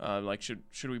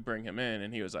 Should we bring him in?"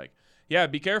 And he was like, "Yeah,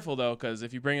 be careful though, because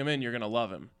if you bring him in, you're gonna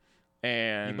love him."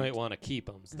 And you might want to keep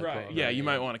him. Right. Yeah, you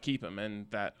might want to keep him. And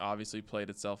that obviously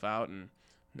played itself out. And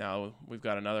now we've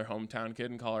got another hometown kid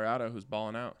in Colorado who's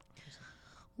balling out.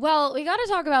 Well, we got to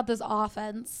talk about this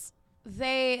offense.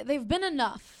 They've been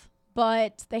enough,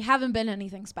 but they haven't been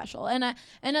anything special. And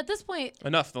at this point,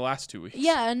 Enough the last 2 weeks.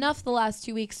 yeah, enough the last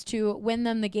 2 weeks to win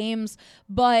them the games.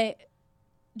 But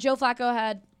Joe Flacco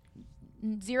had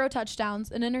 0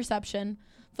 touchdowns, an interception.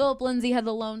 Philip Lindsay had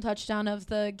the lone touchdown of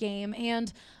the game,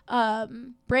 and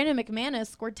Brandon McManus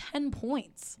scored 10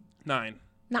 points. 9.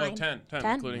 9. Oh, 10, 10?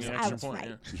 including an I extra was point.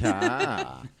 right.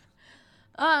 Yeah.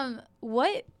 Yeah.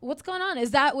 What's going on?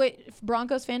 Is that what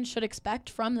Broncos fans should expect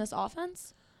from this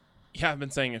offense? Yeah, I've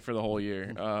been saying it for the whole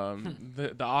year.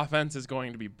 The offense is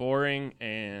going to be boring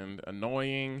and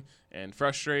annoying and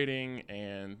frustrating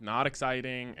and not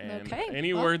exciting and Okay,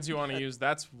 any well. words you want to use.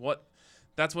 That's what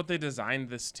they designed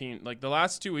this team. Like the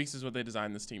last 2 weeks is what they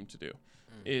designed this team to do,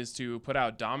 is to put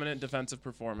out dominant defensive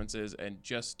performances and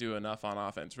just do enough on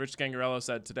offense. Rich Scangarello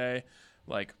said today,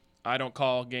 like, I don't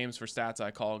call games for stats,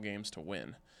 I call games to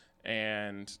win.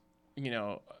 And, you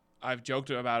know, I've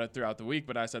joked about it throughout the week,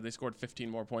 but I said they scored 15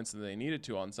 more points than they needed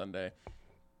to on Sunday.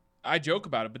 I joke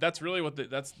about it, but that's really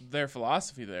that's their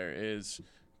philosophy there is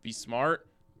be smart,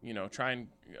 you know, try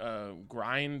and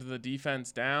grind the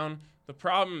defense down. The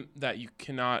problem that you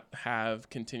cannot have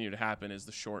continue to happen is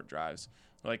the short drives.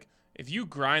 Like, if you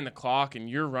grind the clock and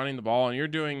you're running the ball and you're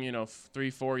doing,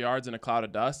 3-4 yards in a cloud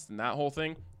of dust and that whole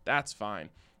thing, that's fine.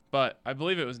 But I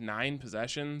believe it was 9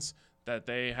 possessions that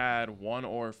they had 1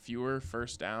 or fewer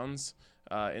first downs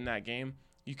in that game.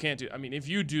 You can't do. I mean, if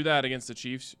you do that against the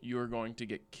Chiefs, you are going to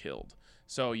get killed.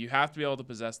 So you have to be able to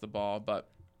possess the ball. But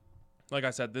like I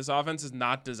said, this offense is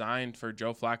not designed for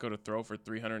Joe Flacco to throw for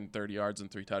 330 yards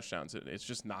and 3 touchdowns. It's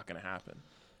just not going to happen.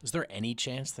 Is there any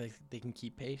chance that they can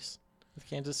keep pace with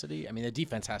Kansas City? I mean, the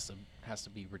defense has to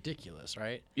be ridiculous,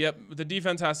 right? Yep, the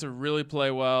defense has to really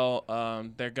play well.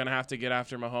 They're going to have to get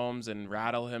after Mahomes and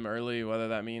rattle him early, whether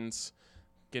that means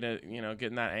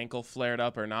getting that ankle flared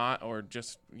up or not, or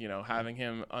just, having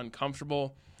him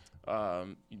uncomfortable.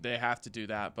 They have to do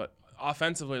that. But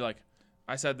offensively, like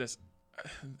I said this,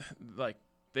 like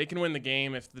they can win the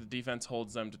game if the defense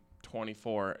holds them to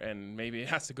 24 and maybe it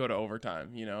has to go to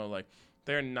overtime, like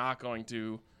they're not going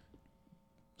to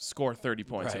score 30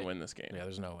 points and win this game. Yeah,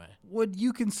 there's no way. Would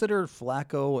you consider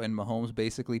Flacco and Mahomes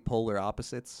basically polar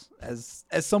opposites? As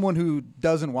someone who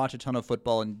doesn't watch a ton of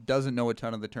football and doesn't know a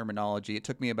ton of the terminology, it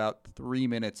took me about 3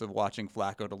 minutes of watching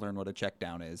Flacco to learn what a check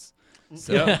down is.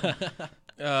 So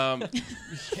yeah,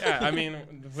 I mean,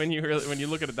 when you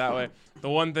look at it that way, the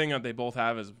one thing that they both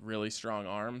have is really strong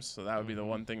arms, so that would be the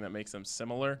one thing that makes them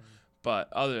similar.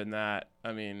 But other than that,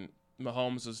 I mean,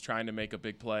 Mahomes was trying to make a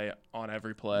big play on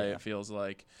every play, it feels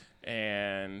like.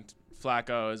 And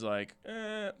Flacco is like,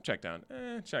 check down.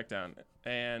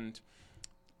 And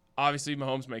obviously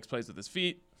Mahomes makes plays with his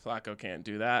feet. Flacco can't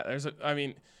do that.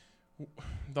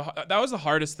 That was the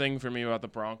hardest thing for me about the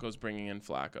Broncos bringing in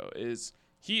Flacco is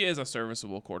he is a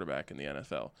serviceable quarterback in the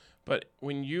NFL. But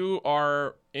when you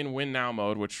are in win now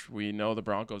mode, which we know the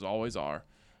Broncos always are,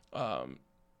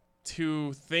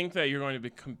 to think that you're going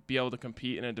to be able to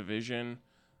compete in a division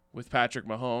with Patrick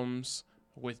Mahomes,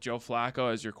 with Joe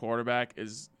Flacco as your quarterback,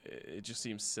 it just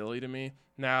seems silly to me.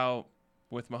 Now,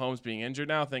 with Mahomes being injured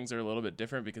now, things are a little bit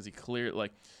different because he cleared,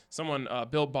 like someone,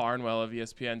 Bill Barnwell of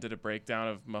ESPN did a breakdown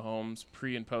of Mahomes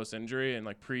pre and post injury, and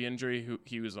like pre-injury,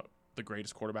 he was the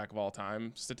greatest quarterback of all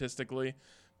time statistically.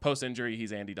 Post injury,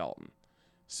 he's Andy Dalton.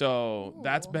 So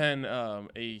that's been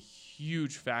a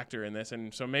huge factor in this.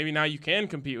 And so maybe now you can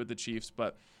compete with the Chiefs,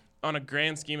 but on a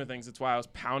grand scheme of things, it's why I was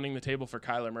pounding the table for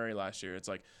Kyler Murray last year. It's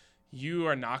like you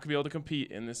are not going to be able to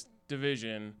compete in this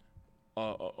division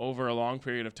over a long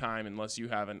period of time unless you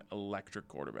have an electric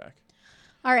quarterback.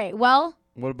 All right, well.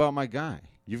 What about my guy?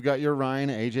 You've got your Ryan.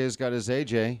 AJ's got his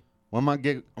AJ. When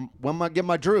am I get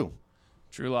my Drew?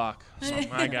 Drew Lock,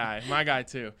 my guy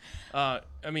too. I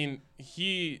mean,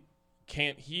 he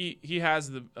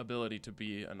has the ability to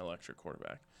be an electric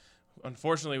quarterback.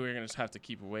 Unfortunately, we're going to just have to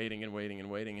keep waiting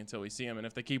until we see him. And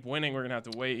if they keep winning, we're going to have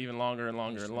to wait even longer and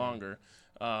longer and longer.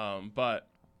 But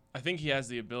I think he has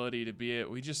the ability to be it.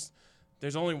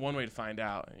 There's only one way to find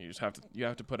out. And you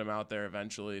have to put him out there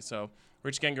eventually. So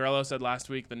Rich Gangarello said last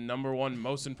week the number one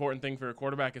most important thing for a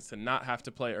quarterback is to not have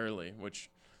to play early, which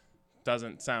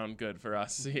doesn't sound good for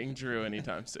us seeing Drew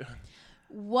anytime soon.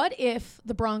 What if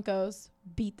the Broncos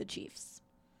beat the Chiefs?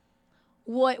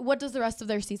 What does the rest of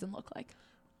their season look like?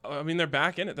 I mean, they're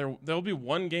back in it. There'll be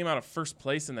one game out of first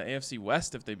place in the AFC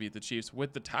West if they beat the Chiefs,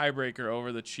 with the tiebreaker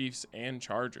over the Chiefs and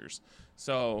Chargers.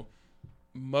 So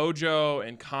mojo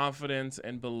and confidence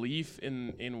and belief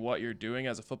in what you're doing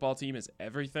as a football team is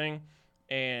everything.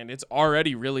 And it's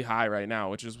already really high right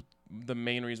now, which is the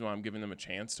main reason why I'm giving them a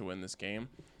chance to win this game.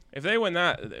 If they win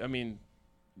that, I mean,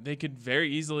 they could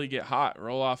very easily get hot,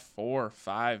 roll off 4,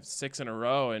 5, 6 in a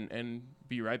row, and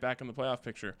be right back in the playoff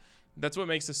picture. That's what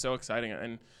makes this so exciting.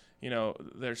 And,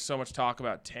 there's so much talk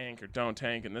about tank or don't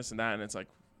tank and this and that. And it's like,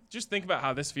 just think about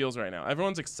how this feels right now.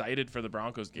 Everyone's excited for the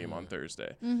Broncos game on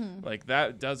Thursday. Like,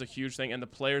 that does a huge thing. And the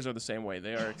players are the same way.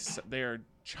 They are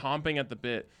chomping at the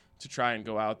bit to try and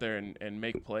go out there and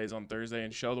make plays on Thursday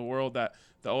and show the world that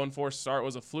the 0-4 start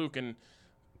was a fluke. And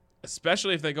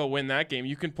especially if they go win that game,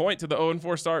 you can point to the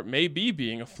 0-4 start maybe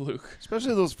being a fluke.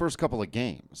 Especially those first couple of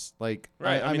games. Like,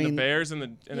 right. I mean, the Bears and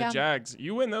the Jags,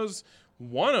 you win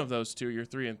one of those two, you're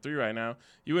 3-3 right now.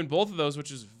 You win both of those,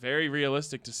 which is very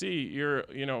realistic to see. You're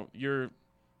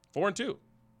 4-2.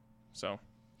 So,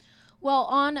 well,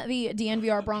 on the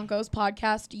DNVR Broncos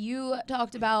podcast, you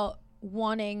talked about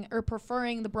wanting or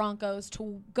preferring the Broncos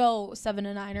to go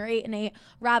 7-9 or 8-8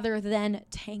 rather than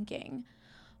tanking.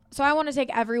 So I want to take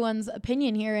everyone's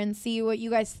opinion here and see what you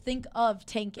guys think of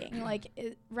tanking. Like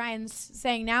Ryan's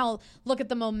saying now, look at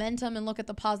the momentum and look at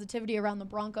the positivity around the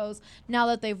Broncos now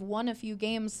that they've won a few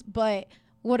games. But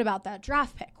what about that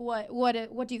draft pick? What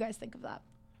do you guys think of that?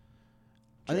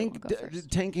 I think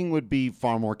tanking would be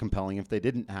far more compelling if they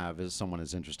didn't have someone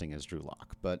as interesting as Drew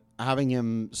Lock. But having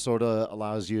him sort of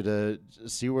allows you to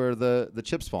see where the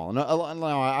chips fall. And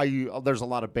there's a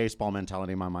lot of baseball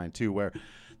mentality in my mind, too, where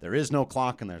there is no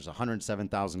clock and there's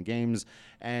 107,000 games.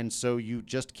 And so you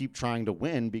just keep trying to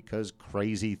win because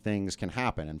crazy things can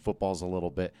happen. And football's a little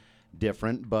bit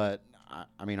different. But,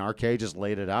 I mean, RK just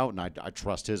laid it out, and I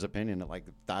trust his opinion. Like,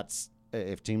 that's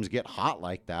if teams get hot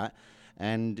like that.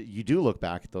 And you do look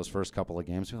back at those first couple of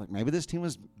games, you're like, maybe this team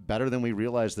was better than we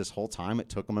realized this whole time. It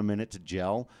took them a minute to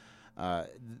gel.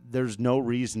 There's no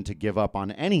reason to give up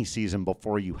on any season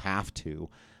before you have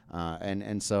to.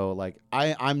 And so, like,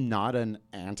 I'm not an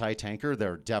anti-tanker.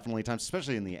 There are definitely times,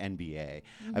 especially in the NBA,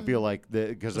 I feel like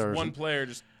because there's one player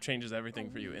just changes everything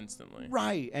for you instantly.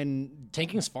 Right, and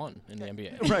tanking's fun in the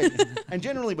NBA. Right, and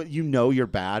generally, but you're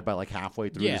bad by like halfway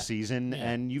through the season,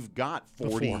 and you've got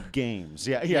 40 games.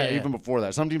 Yeah, even before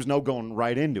that. Some teams know going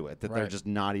right into it that they're just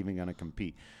not even going to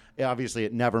compete. Obviously,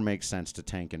 it never makes sense to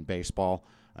tank in baseball.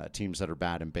 Teams that are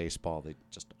bad in baseball, they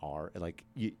just are. Like,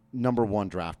 number one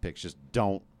draft picks just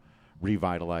don't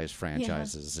revitalize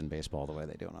franchises in baseball the way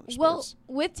they do in other sports.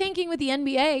 Well, with tanking with the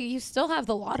NBA, you still have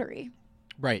the lottery.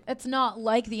 Right. It's not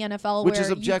like the NFL which where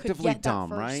is objectively you could get dumb,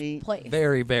 that first right? place.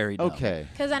 Very, very dumb. Okay.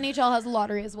 Because NHL has a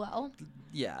lottery as well.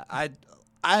 Yeah,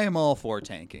 I am all for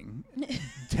tanking.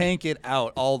 Tank it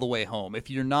out all the way home.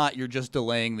 If you're not, you're just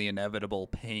delaying the inevitable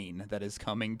pain that is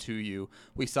coming to you.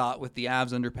 We saw it with the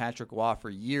Avs under Patrick Waugh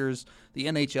for years. The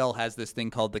NHL has this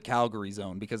thing called the Calgary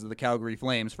Zone because of the Calgary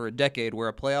Flames for a decade. We're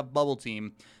a playoff bubble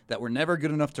team that were never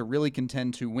good enough to really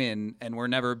contend to win, and we're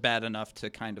never bad enough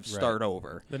to kind of start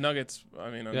over. The Nuggets,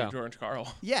 under George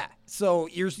Karl. Yeah, so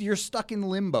you're stuck in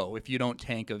limbo if you don't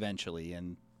tank eventually,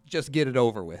 and just get it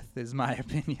over with is my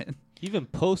opinion. Even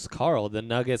post Karl, the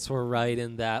Nuggets were right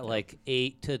in that like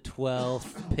 8 to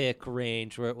 12 pick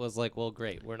range where it was like, well,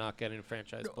 great, we're not getting a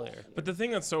franchise player. But the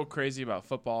thing that's so crazy about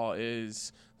football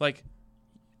is like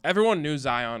everyone knew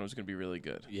Zion was going to be really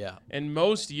good. Yeah. And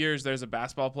most years there's a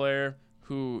basketball player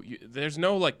who there's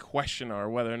no like question or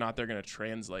whether or not they're going to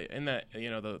translate. And that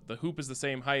the hoop is the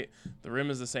same height, the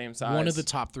rim is the same size. One of the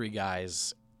top three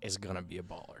guys is going to be a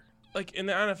baller. Like in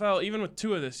the NFL, even with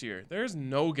Tua this year, there's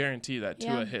no guarantee that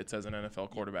Tua hits as an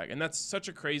NFL quarterback. And that's such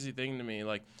a crazy thing to me.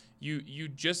 Like you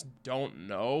just don't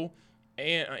know.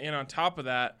 And on top of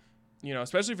that,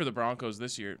 especially for the Broncos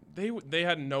this year, they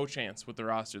had no chance with the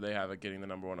roster they have at getting the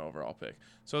number 1 overall pick.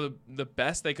 So the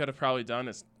best they could have probably done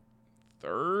is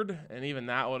 3rd, and even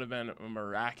that would have been a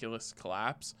miraculous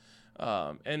collapse.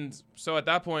 And so at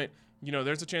that point,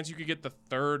 there's a chance you could get the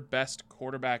 3rd best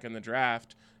quarterback in the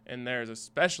draft, and there's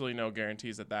especially no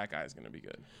guarantees that guy is going to be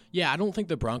good. Yeah, I don't think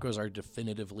the Broncos are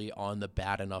definitively on the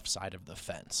bad enough side of the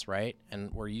fence, right?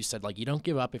 And where you said, like, you don't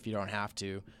give up if you don't have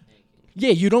to.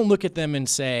 Yeah, you don't look at them and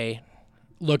say,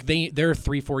 look, they're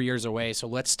 3-4 years away, so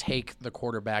let's take the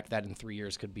quarterback that in 3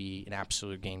 years could be an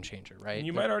absolute game changer, right? And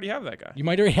you might already have that guy. You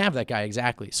might already have that guy,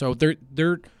 exactly. So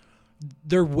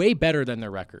they're way better than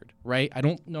their record, right? I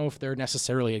don't know if they're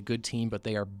necessarily a good team, but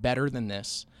they are better than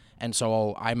this. And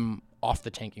so I'm off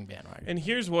the tanking bandwagon. And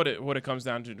here's what it comes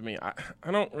down to me. I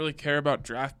don't really care about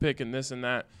draft pick and this and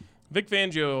that. Vic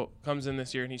Fangio comes in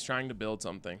this year and he's trying to build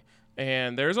something.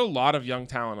 And there's a lot of young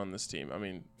talent on this team. I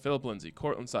mean, Phillip Lindsay,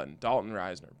 Cortland Sutton, Dalton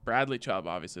Reisner, Bradley Chubb,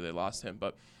 obviously they lost him.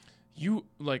 But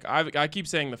I keep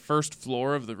saying the first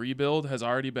floor of the rebuild has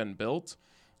already been built.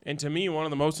 And to me, one of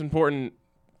the most important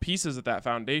pieces of that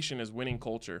foundation is winning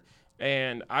culture.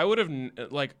 And I would have,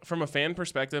 like, from a fan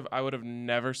perspective, I would have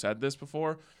never said this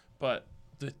before, but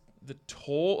the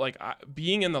toll, like,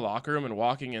 being in the locker room and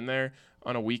walking in there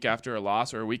on a week after a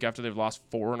loss or a week after they've lost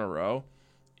 4 in a row,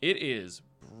 it is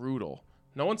brutal.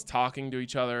 No one's talking to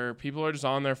each other. People are just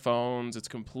on their phones. It's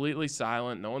completely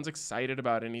silent. No one's excited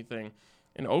about anything.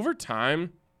 And over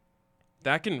time,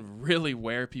 that can really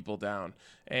wear people down.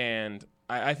 And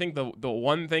I think the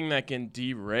one thing that can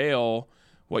derail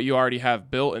what you already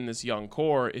have built in this young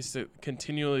core is to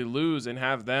continually lose and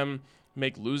have them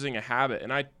make losing a habit.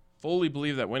 And I fully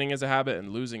believe that winning is a habit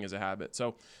and losing is a habit.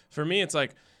 So for me, it's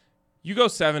like you go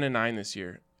 7-9 this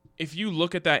year. If you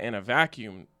look at that in a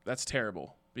vacuum, that's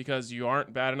terrible because you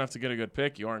aren't bad enough to get a good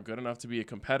pick. You aren't good enough to be a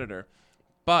competitor.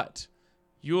 But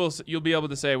you'll be able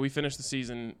to say we finished the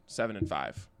season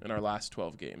 7-5 in our last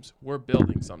 12 games. We're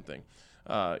building something.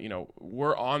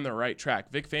 We're on the right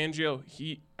track. Vic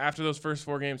Fangio, after those first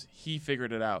 4 games, he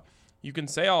figured it out. You can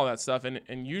say all that stuff,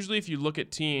 and usually if you look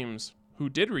at teams who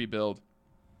did rebuild,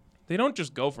 they don't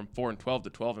just go from 4-12 to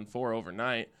 12-4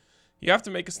 overnight. You have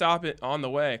to make a stop on the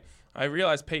way. I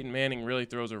realize Peyton Manning really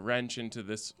throws a wrench into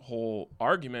this whole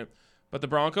argument, but the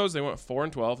Broncos, they went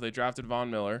 4-12. They drafted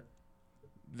Von Miller.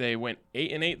 They went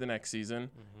 8-8 the next season,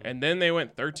 and then they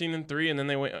went 13-3, and then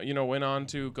they went on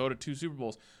to go to 2 Super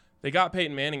Bowls. They got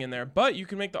Peyton Manning in there, but you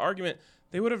can make the argument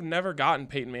they would have never gotten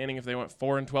Peyton Manning if they went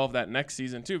 4-12 that next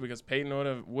season too, because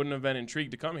Peyton wouldn't have been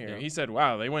intrigued to come here. Yeah. He said,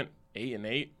 "Wow, they went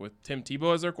 8-8 with Tim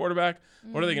Tebow as their quarterback.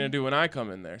 What are they going to do when I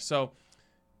come in there?" So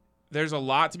there's a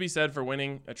lot to be said for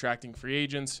winning, attracting free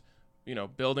agents,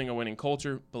 building a winning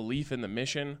culture, belief in the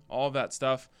mission, all of that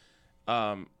stuff.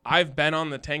 I've been on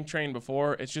the tank train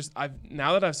before. It's just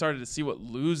now that I've started to see what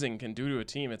losing can do to a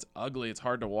team, it's ugly. It's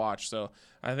hard to watch. So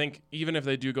I think even if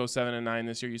they do go 7-9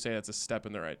 this year, you say that's a step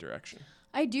in the right direction.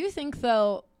 I do think,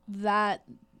 though, that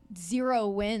 0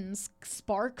 wins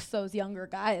sparks those younger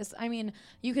guys. I mean,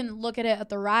 you can look at it at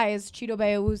the Rise.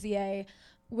 Chidobe Awuzie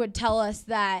would tell us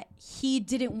that he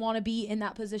didn't want to be in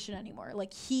that position anymore.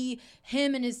 Like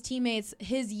him and his teammates,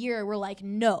 his year were like,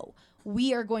 no,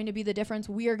 we are going to be the difference.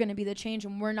 We are going to be the change,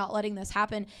 and we're not letting this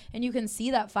happen. And you can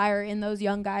see that fire in those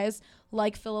young guys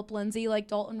like Phillip Lindsay, like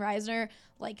Dalton Reisner.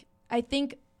 Like, I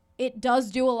think it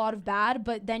does do a lot of bad,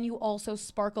 but then you also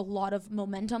spark a lot of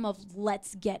momentum of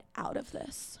let's get out of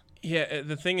this. Yeah,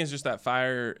 the thing is just that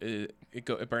fire,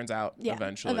 it burns out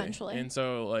eventually. And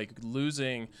so, like,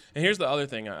 losing – and here's the other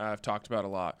thing I've talked about a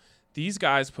lot. These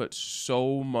guys put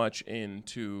so much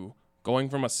into going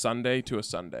from a Sunday to a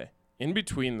Sunday. In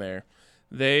between there,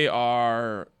 they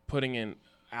are putting in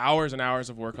hours and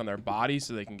hours of work on their body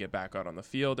so they can get back out on the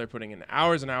field. They're putting in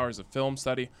hours and hours of film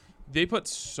study. They put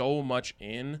so much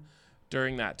in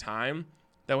during that time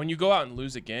that when you go out and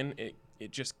lose again,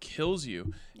 it just kills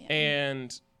you. Yeah.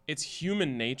 And it's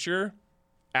human nature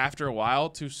after a while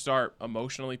to start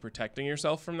emotionally protecting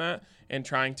yourself from that and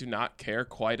trying to not care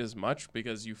quite as much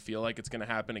because you feel like it's going to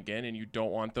happen again and you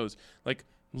don't want those like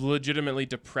legitimately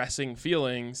depressing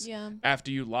feelings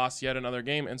after you lost yet another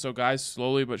game. And so guys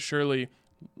slowly but surely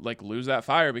like lose that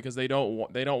fire because they don't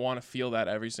want to feel that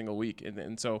every single week.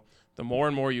 And so the more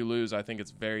and more you lose, I think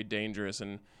it's very dangerous.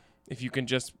 And if you can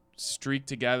just streak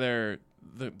together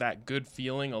that good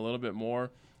feeling a little bit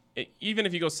more, even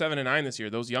if you go 7-9 this year,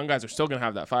 those young guys are still going to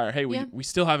have that fire. Hey, we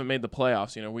still haven't made the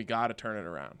playoffs. We got to turn it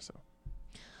around. So.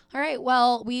 All right,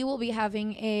 well, we will be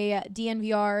having a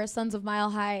DNVR Sons of Mile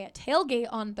High tailgate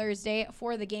on Thursday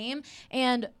for the game.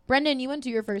 And, Brendan, you went to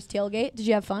your first tailgate. Did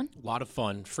you have fun? A lot of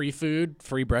fun. Free food,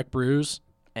 free Breck brews,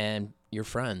 and your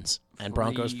friends. And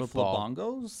Broncos football.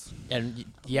 Flabongos? And,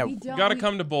 yeah. You got to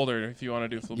come to Boulder if you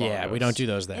want to do flabongos. Yeah, we don't do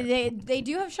those there. They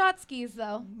do have shot skis,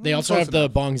 though. They also have the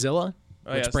Bongzilla,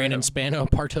 which Brandon Spano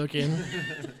partook in.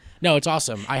 No, it's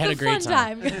awesome. I had a great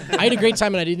time. I had a great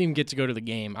time, and I didn't even get to go to the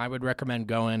game. I would recommend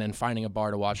going and finding a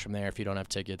bar to watch from there if you don't have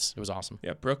tickets. It was awesome.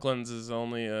 Yeah, Brooklands is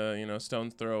only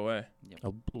stone's throw away.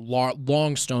 A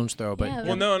long stone's throw, but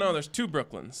no, there's 2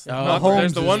 Brooklands.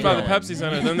 There's the one by the Pepsi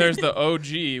Center, then there's the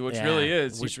OG, which really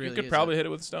is. You could probably hit it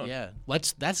with a stone. Yeah,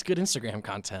 that's good Instagram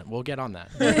content. We'll get on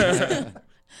that.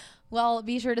 Well,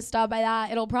 be sure to stop by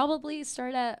that. It'll probably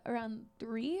start at around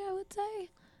 3, I would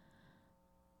say.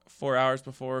 4 hours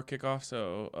before kickoff,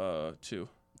 so 2.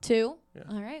 2? Yeah.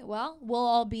 All right. Well, we'll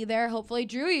all be there, hopefully.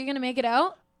 Drew, are you going to make it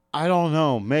out? I don't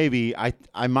know. Maybe.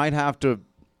 I might have to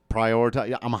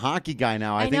prioritize. I'm a hockey guy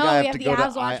now. I think I have to go to the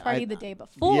Avs watch party the day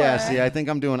before. Yeah, see, I think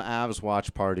I'm doing Avs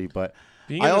watch party, but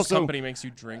Being I in this also- company makes you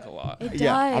drink a lot. It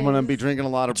Yeah, I'm going to does. be drinking a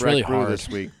lot of It's Breck really Brew hard. this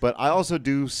week. But I also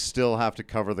do still have to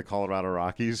cover the Colorado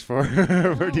Rockies for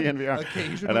DNVR.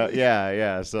 Occasionally. And,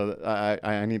 yeah. So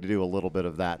I need to do a little bit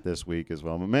of that this week as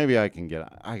well. But maybe I can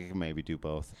maybe do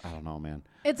both. I don't know, man.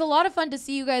 It's a lot of fun to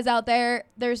see you guys out there.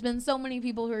 There's been so many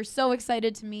people who are so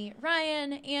excited to meet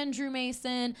Ryan, Andrew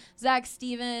Mason, Zach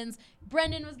Stevens.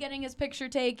 Brendan was getting his picture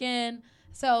taken.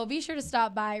 So be sure to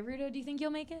stop by. Rudo, do you think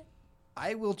you'll make it?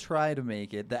 I will try to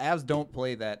make it. The Avs don't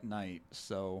play that night,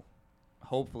 so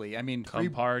hopefully. I mean, Come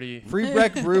party. free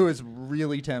Breck Brew is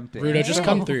really tempting. Rudo, just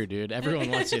come through, dude.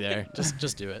 Everyone wants you there.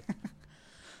 Just do it.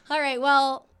 All right.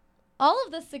 Well, all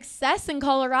of the success in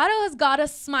Colorado has got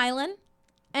us smiling.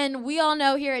 And we all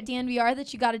know here at DNVR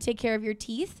that you got to take care of your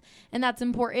teeth, and that's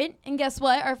important. And guess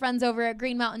what? Our friends over at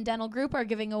Green Mountain Dental Group are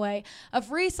giving away a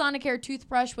free Sonicare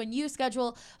toothbrush when you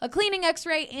schedule a cleaning,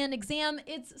 x-ray, and exam.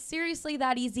 It's seriously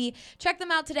that easy. Check them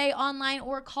out today online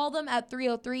or call them at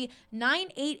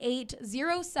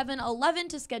 303-988-0711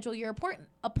 to schedule your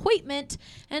appointment.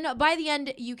 And by the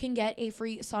end, you can get a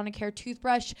free Sonicare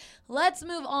toothbrush. Let's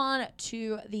move on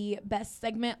to the best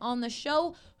segment on the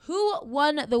show. Who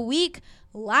won the week?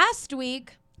 Last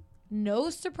week, no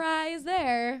surprise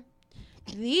there.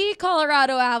 The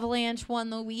Colorado Avalanche won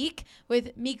the week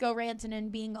with Mikko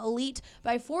Rantanen being elite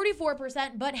by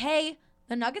 44%. But hey,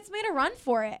 the Nuggets made a run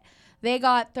for it. They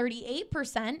got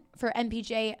 38% for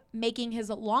MPJ making his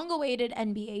long-awaited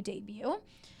NBA debut.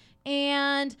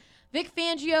 And Vic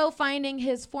Fangio finding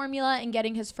his formula and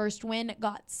getting his first win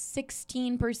got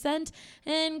 16%.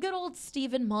 And good old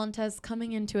Steven Montez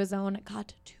coming into his own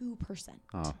got 2%.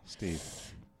 Oh, Steve.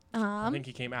 I think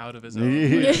he came out of his own.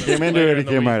 He came into it. He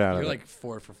came right out of You're it. like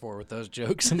 4 for 4 with those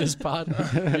jokes in this pod.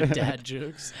 Your dad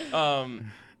jokes.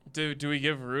 Do we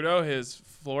give Rudo his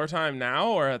floor time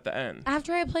now or at the end?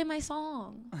 After I play my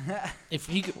song. If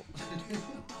he could,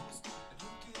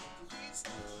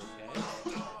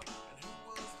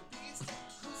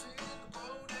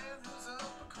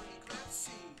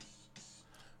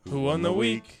 Who won the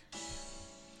week?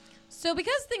 So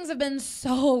because things have been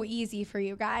so easy for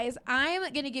you guys, I'm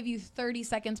going to give you 30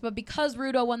 seconds. But because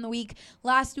Rudo won the week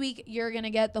last week, you're going to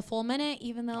get the full minute,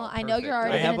 even though I know you're perfect.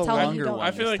 already I have going to a tell me you longer don't. one.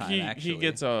 I feel this like time, he actually.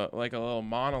 gets a little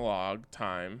monologue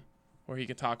time where he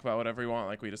could talk about whatever he wants,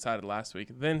 like we decided last week.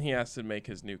 Then he has to make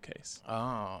his new case.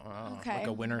 Okay. like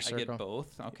a winner I circle. get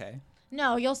both. Okay.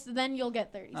 No, then you'll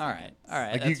get 30 All right. seconds. All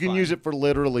right. Like you that's can fine. use it for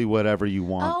literally whatever you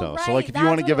want, Oh, though. So right, like if you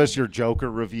want to that's give what us your Joker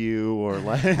review or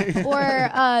like, Or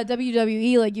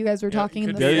WWE, like you guys were talking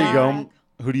in the there you Slack. go.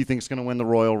 Who do you think's gonna win the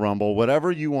Royal Rumble?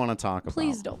 Whatever you want to talk about.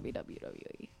 Please don't be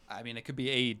WWE. I mean, it could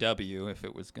be AEW if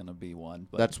it was going to be one,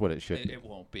 but That's what it should be. it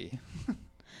won't be.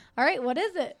 All right, what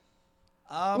is it?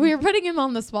 We were putting him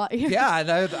on the spot here. Yeah,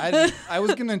 I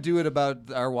was going to do it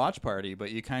about our watch party, but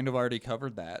you kind of already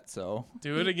covered that, so.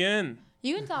 Do it again.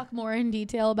 You can talk more in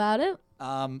detail about it.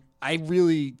 I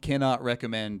really cannot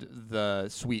recommend the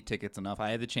suite tickets enough. I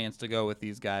had the chance to go with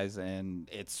these guys, and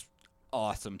it's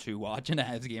awesome to watch an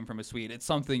Avs game from a suite. It's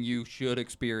something you should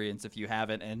experience if you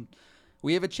haven't, and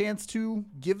we have a chance to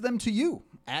give them to you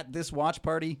at this watch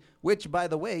party, which, by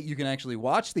the way, you can actually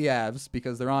watch the Avs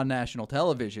because they're on national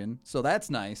television, so that's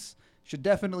nice. Should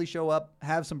definitely show up,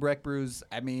 have some Breck Brews.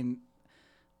 I mean,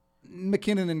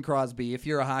 McKinnon and Crosby, if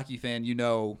you're a hockey fan, you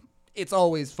know it's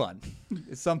always fun.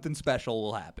 Something special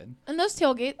will happen. And those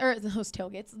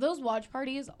watch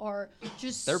parties are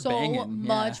just They're so banging,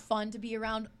 much yeah. fun to be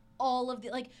around. All of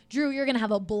the Drew, you're gonna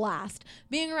have a blast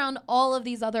being around all of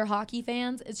these other hockey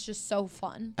fans. It's just so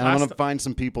fun. And I'm going to find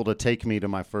some people to take me to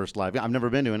my first live game. I've never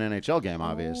been to an NHL game,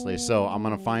 obviously, so I'm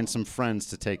going to find some friends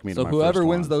to take me So to my whoever first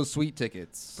wins one. those suite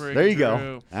tickets. Bring There you Drew.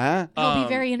 go. Huh? It'll be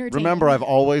very entertaining. Remember, I've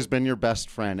always been your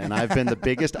best friend, and I've been the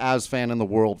biggest Avs fan in the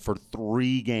world for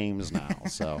 3 games now.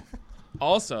 So,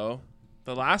 Also,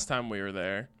 the last time we were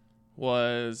there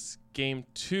was game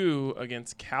 2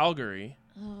 against Calgary.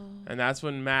 And that's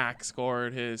when Mac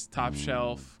scored his top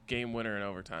shelf game winner in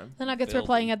overtime. The Nuggets were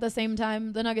playing at the same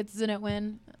time. The Nuggets didn't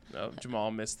win.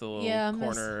 Jamal missed the little Yeah,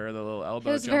 corner or the little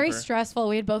elbow It was jumper. very stressful.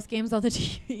 We had both games on the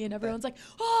TV, and everyone's like,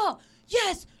 "Oh,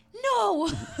 yes, no."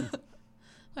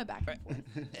 My back.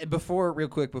 Real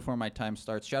quick, before my time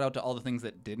starts, shout out to all the things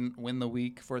that didn't win the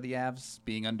week for the Avs.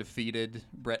 Being undefeated,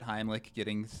 Brett Heimlich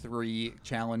getting 3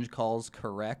 challenge calls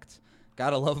correct.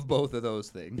 Gotta love both of those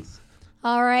things.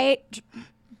 All right,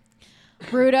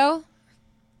 Rudo,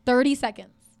 30 seconds.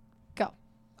 Go.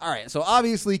 All right, so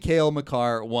obviously Cale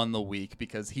Makar won the week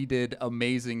because he did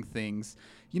amazing things.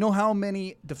 You know how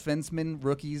many defensemen,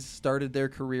 rookies, started their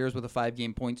careers with a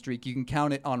 5-game point streak? You can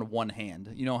count it on one hand.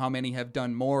 You know how many have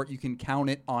done more? You can count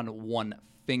it on one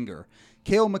finger.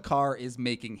 Cale Makar is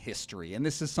making history, and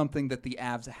this is something that the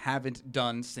Avs haven't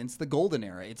done since the Golden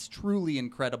Era. It's truly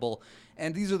incredible,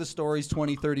 and these are the stories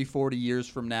 20, 30, 40 years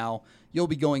from now. You'll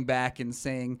be going back and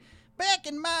saying, back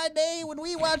in my day when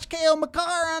we watched Cale Makar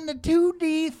on the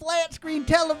 2D flat screen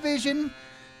television,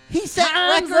 he set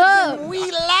Time's records up. and we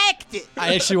liked it.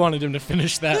 I actually wanted him to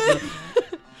finish that.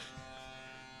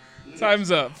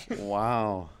 Time's up.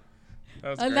 Wow. That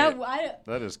was And great.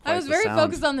 That is quite I was the very sound.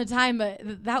 focused on the time,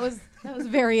 but that was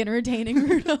very entertaining,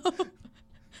 Rudo.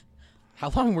 How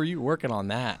long were you working on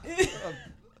that?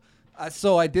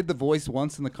 So I did the voice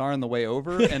once in the car on the way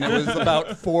over, and it was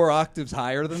about 4 octaves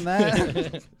higher than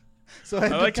that. So I,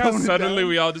 had I to like how tone it suddenly down.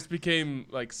 we all just became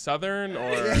like Southern,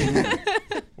 or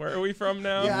where are we from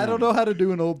now? Yeah, I don't know how to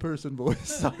do an old person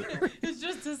voice. It's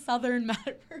just a Southern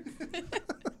mad person.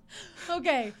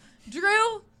 Okay,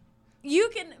 Drew,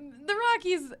 the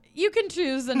Rockies, you can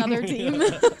choose another team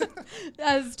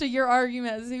as to your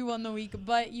argument as who won the week,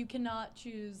 but you cannot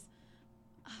choose.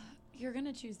 You're going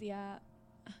to choose the app.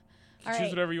 All Choose right.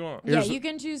 whatever you want. Yeah, you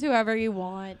can choose whoever you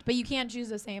want, but you can't choose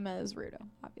the same as Rudo,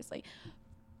 obviously.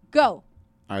 Go.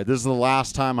 All right, this is the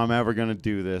last time I'm ever going to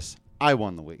do this. I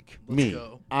won the week. Me.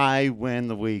 go. I win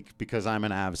the week because I'm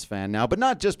an Avs fan now. But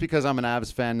not just because I'm an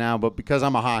Avs fan now, but because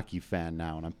I'm a hockey fan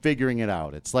now, and I'm figuring it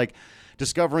out. It's like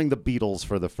discovering the Beatles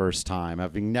for the first time,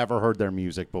 having never heard their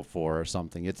music before or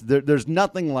something. There's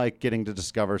nothing like getting to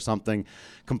discover something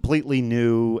completely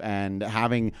new and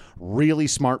having really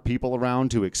smart people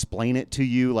around to explain it to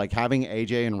you, like having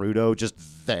AJ and Rudo just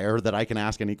there that I can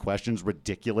ask any questions.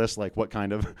 Ridiculous, like what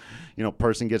kind of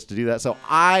person gets to do that. So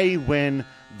I win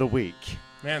the week.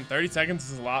 Man, 30 seconds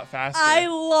is a lot faster. I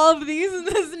love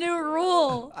this new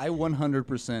rule. I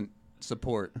 100%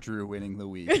 support Drew winning the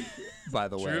week, by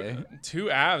the way. Drew, 2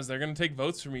 Avs, they're going to take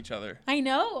votes from each other. I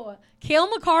know. Cale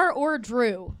Makar or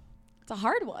Drew. It's a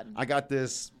hard one. I got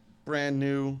this brand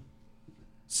new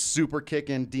super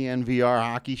kicking DNVR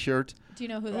hockey shirt. Do you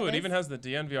know who that Oh, is? it even has the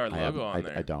DNVR logo on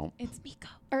there. I don't. It's Miko.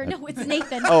 Or no, it's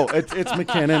Nathan. Oh, it's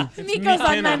McKinnon. Miko's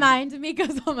on my McKinnon. mind.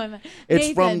 Miko's on my mind. It's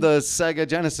Nathan. from the Sega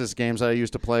Genesis games I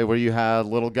used to play where you had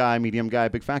little guy, medium guy,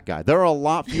 big fat guy. There are a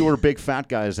lot fewer big fat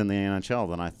guys in the NHL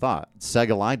than I thought.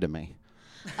 Sega lied to me.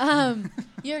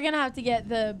 You're going to have to get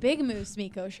the Big Moose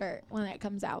Miko shirt when it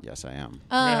comes out. Yes, I am.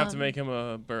 We're going to have to make him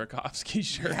a Burakovsky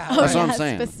shirt. That's what I'm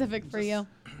saying. Specific for you.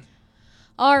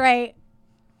 All right.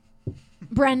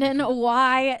 Brendan,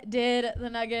 why did the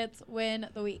Nuggets win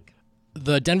the week?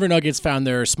 The Denver Nuggets found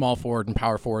their small forward and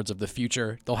power forwards of the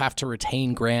future. They'll have to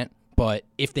retain Grant, but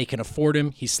if they can afford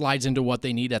him, he slides into what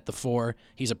they need at the 4.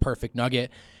 He's a perfect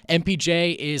Nugget.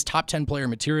 MPJ is top 10 player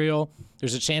material.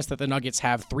 There's a chance that the Nuggets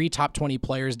have 3 top 20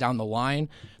 players down the line.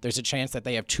 There's a chance that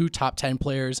they have 2 top 10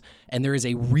 players, and there is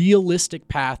a realistic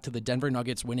path to the Denver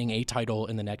Nuggets winning a title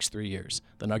in the next 3 years.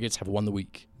 The Nuggets have won the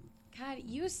week. God,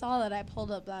 you saw that I pulled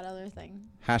up that other thing.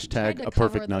 Hashtag Tried to a cover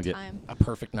perfect the nugget. time. A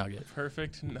perfect Nugget.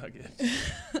 Perfect nugget.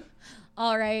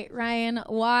 All right, Ryan,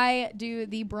 why do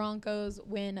the Broncos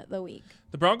win the week?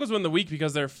 The Broncos win the week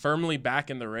because they're firmly back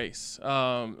in the race.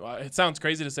 It sounds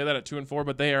crazy to say that at 2-4,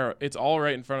 but they are. It's all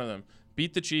right in front of them.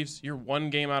 Beat the Chiefs. You're 1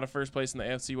 game out of first place in the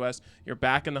AFC West. You're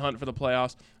back in the hunt for the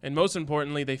playoffs. And most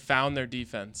importantly, they found their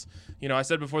defense. I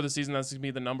said before the season that's going to be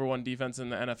the number 1 defense in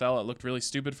the NFL. It looked really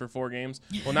stupid for 4 games.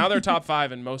 Well, now they're top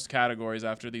 5 in most categories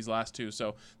after these last 2.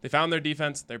 So they found their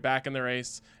defense. They're back in the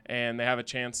race, and they have a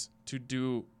chance to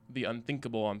do the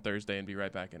unthinkable on Thursday and be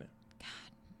right back in it.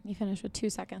 You finished with 2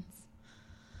 seconds.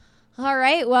 All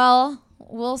right, well,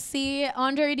 we'll see.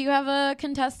 Andre, do you have a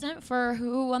contestant for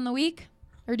who won the week?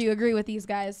 Or do you agree with these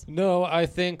guys? No, I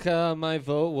think my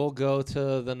vote will go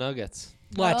to the Nuggets.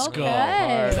 Let's Okay. go.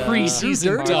 Hard, Preseason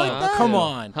dirty like dub. that? Come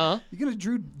on. Huh? You gonna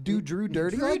do Drew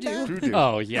dirty like that?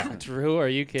 Oh, yeah. Drew, are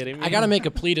you kidding me? I got to make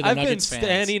a plea to the I've been Nuggets fans.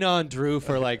 standing on Drew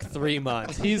for like 3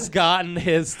 months. He's gotten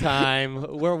his time.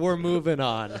 We're moving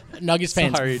on. Nuggets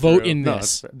fans, Sorry, vote Drew. in No,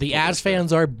 this. it's The Avs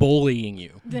fans are bullying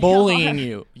you. They Bullying are.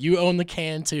 you. You own the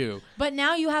can too. But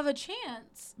now you have a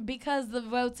chance because the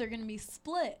votes are going to be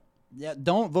split. Yeah,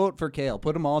 don't vote for Cale.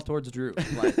 Put them all towards Drew.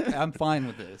 Like, I'm fine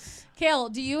with this. Kale,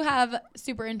 do you have,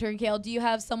 super intern Kale, do you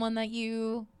have someone that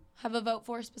you have a vote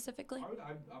for specifically? I'm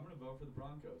going to vote for the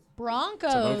Broncos.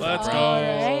 Broncos. Let's go. All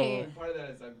right. And part of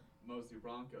that is I'm mostly a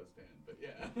Broncos fan, but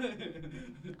yeah.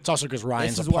 It's also because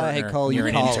Ryan's This is a why I partner. call you You're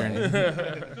an Colin.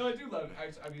 intern. No, I do love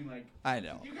it. I mean, like, I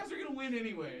know. you guys are going to win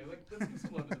anyway. Like, let's give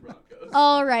some love to the Broncos.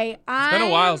 All right. It's been a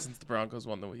while since the Broncos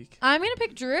won the week. I'm going to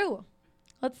pick Drew.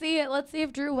 Let's see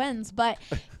if Drew wins. But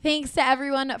thanks to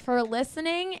everyone for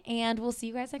listening, and we'll see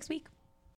you guys next week.